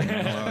got Barry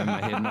Manilow in my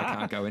head and I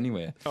can't go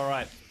anywhere. All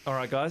right,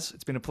 guys.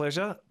 It's been a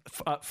pleasure.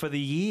 For the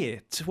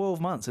year,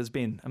 12 months has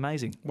been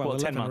amazing. Well, 10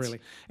 11 months. really.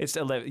 It's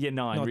 11. Yeah,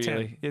 9 No,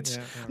 really. 10. It's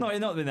Yeah,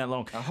 not been that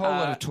long. A whole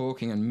lot of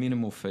talking and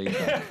minimal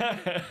feedback.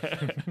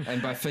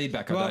 And by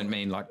feedback, I don't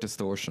mean like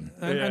distortion.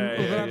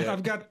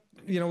 I've got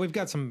we've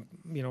got some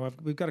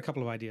we've got a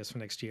couple of ideas for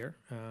next year.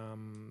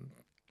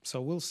 So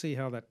we'll see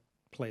how that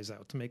plays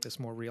out to make this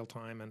more real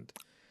time and.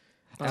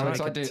 Alex,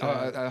 make it,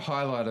 a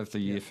highlight of the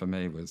year for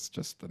me was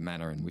just the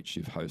manner in which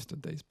you've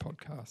hosted these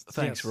podcasts.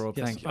 Thanks, Yes, Rob.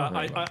 yes. Thank you.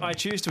 Oh, I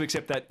choose to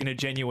accept that in a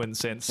genuine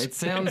sense. It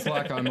sounds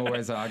like I'm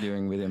always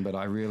arguing with him, but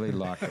I really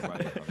like the way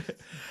he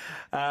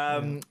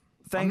hosts.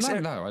 Thanks.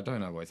 No, I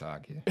don't always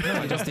argue.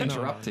 I just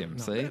interrupt him,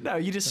 see? No,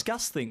 you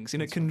discuss things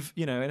in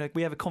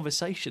we have a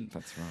conversation.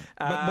 That's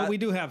right. But we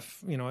do have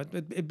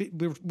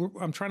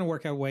I'm trying to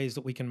work out ways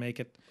that we can make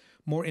it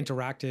more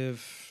interactive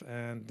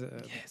and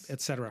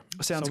etc.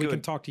 Sounds so we good.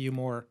 can talk to you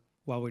more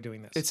while we're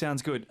doing this. It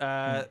sounds good.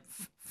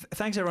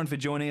 Thanks everyone for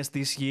joining us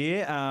this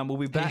year. We'll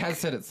be back. He has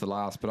said it's the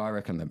last, but I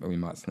reckon that we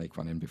might sneak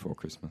one in before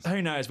Christmas.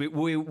 Who knows?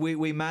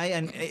 We may,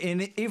 and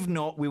if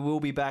not, we will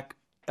be back.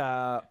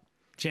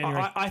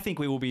 January. I think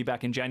we will be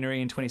back in January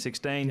in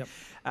 2016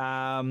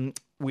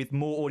 with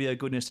more audio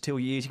goodness to tell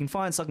your ears. You can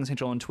find Cycling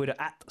Central on Twitter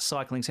at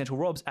Cycling Central.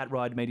 Rob's at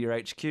Ride Media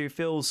HQ.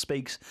 Phil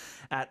speaks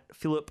at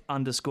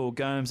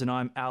Philip_Gomes, and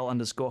I'm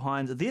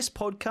Al_Hines. This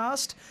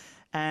podcast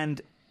and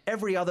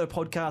every other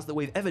podcast that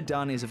we've ever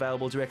done is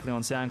available directly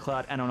on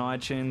SoundCloud and on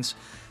iTunes.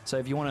 So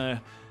if you want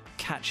to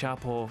catch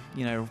up or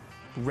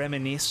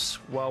reminisce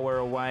while we're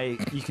away,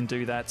 you can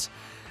do that.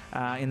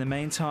 In the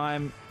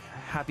meantime,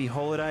 happy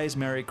holidays,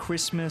 Merry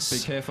Christmas.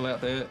 Be careful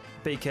out there.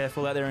 Be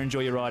careful out there and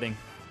enjoy your riding.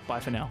 Bye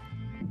for now.